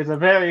earlier, is a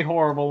very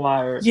horrible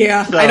liar.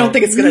 Yeah, so. I don't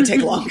think it's going to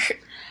take long.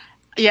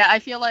 Yeah, I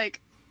feel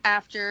like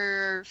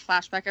after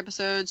flashback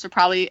episodes, so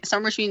probably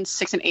somewhere between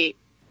 6 and 8.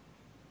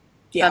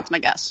 Yeah. That's my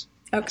guess.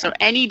 Okay. So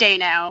any day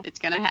now, it's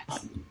going to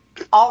happen.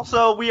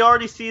 Also, we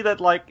already see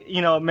that,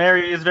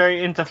 Mary is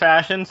very into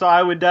fashion, so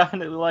I would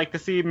definitely like to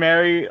see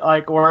Mary,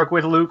 work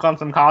with Luke on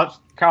some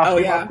costume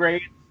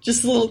upgrades.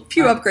 Just a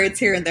few upgrades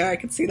here and there. I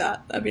could see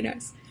that. That'd be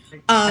nice.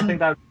 I think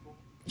that would be cool.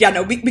 Yeah,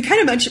 no, we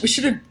kind of mentioned, we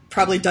should have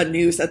probably done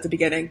news at the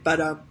beginning, but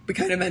we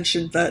kind of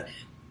mentioned that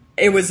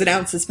it was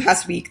announced this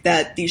past week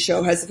that the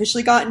show has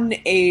officially gotten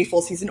a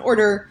full season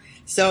order,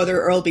 so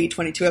there will be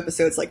 22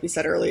 episodes, like we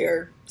said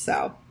earlier.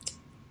 So,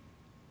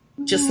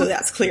 just so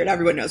that's clear and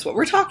everyone knows what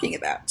we're talking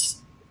about.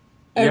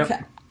 Okay.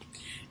 Yep.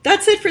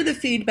 That's it for the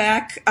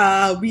feedback.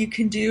 We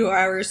can do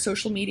our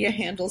social media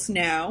handles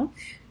now.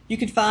 You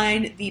can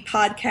find the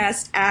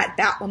podcast at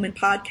Batwoman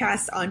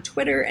Podcast on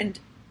Twitter, and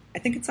I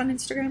think it's on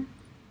Instagram.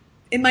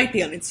 It might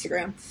be on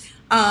Instagram.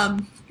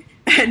 And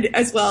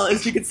as well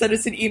as you can send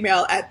us an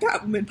email at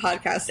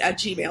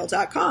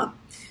batwomanpodcast@gmail.com.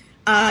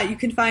 You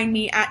can find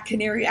me at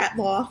Canary at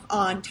Law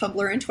on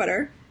Tumblr and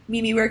Twitter.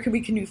 Mimi, where can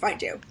we find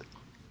you?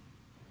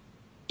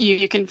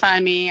 You can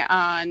find me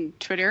on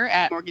Twitter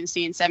at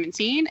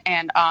Morgenstein17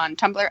 and on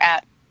Tumblr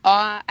at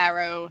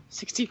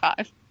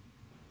Arrow65.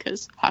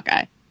 Because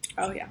Hawkeye.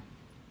 Oh, yeah.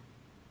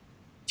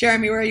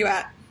 Jeremy, where are you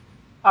at?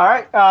 All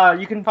right,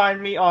 you can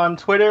find me on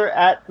Twitter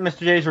at Mr.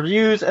 J's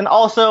Reviews and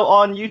also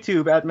on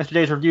YouTube at Mr.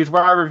 J's Reviews,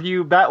 where I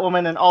review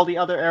Batwoman and all the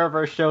other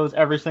Arrowverse shows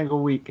every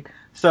single week.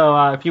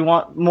 So if you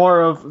want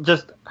more of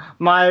just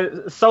my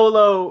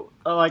solo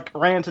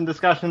rants and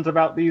discussions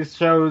about these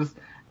shows,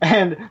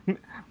 and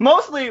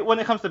mostly when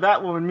it comes to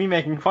Batwoman, me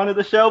making fun of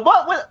the show,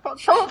 but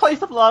from a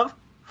place of love.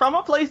 From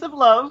a place of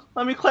love.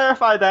 Let me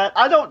clarify that.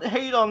 I don't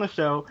hate on the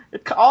show.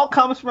 It all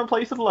comes from a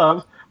place of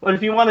love. But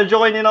if you want to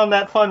join in on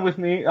that fun with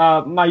me,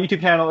 my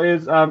YouTube channel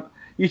is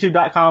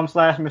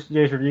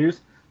youtube.com/MrJ'sReviews.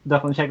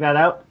 Definitely check that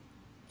out.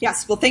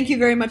 Yes. Well, thank you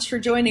very much for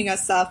joining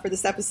us for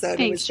this episode. Thanks,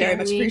 it was very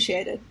much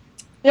appreciated.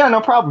 Yeah, no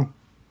problem.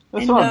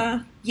 That's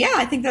fun.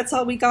 I think that's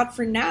all we got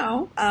for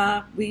now.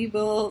 We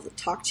will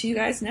talk to you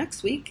guys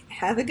next week.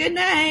 Have a good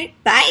night.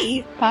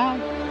 Bye. Bye.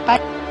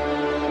 Bye.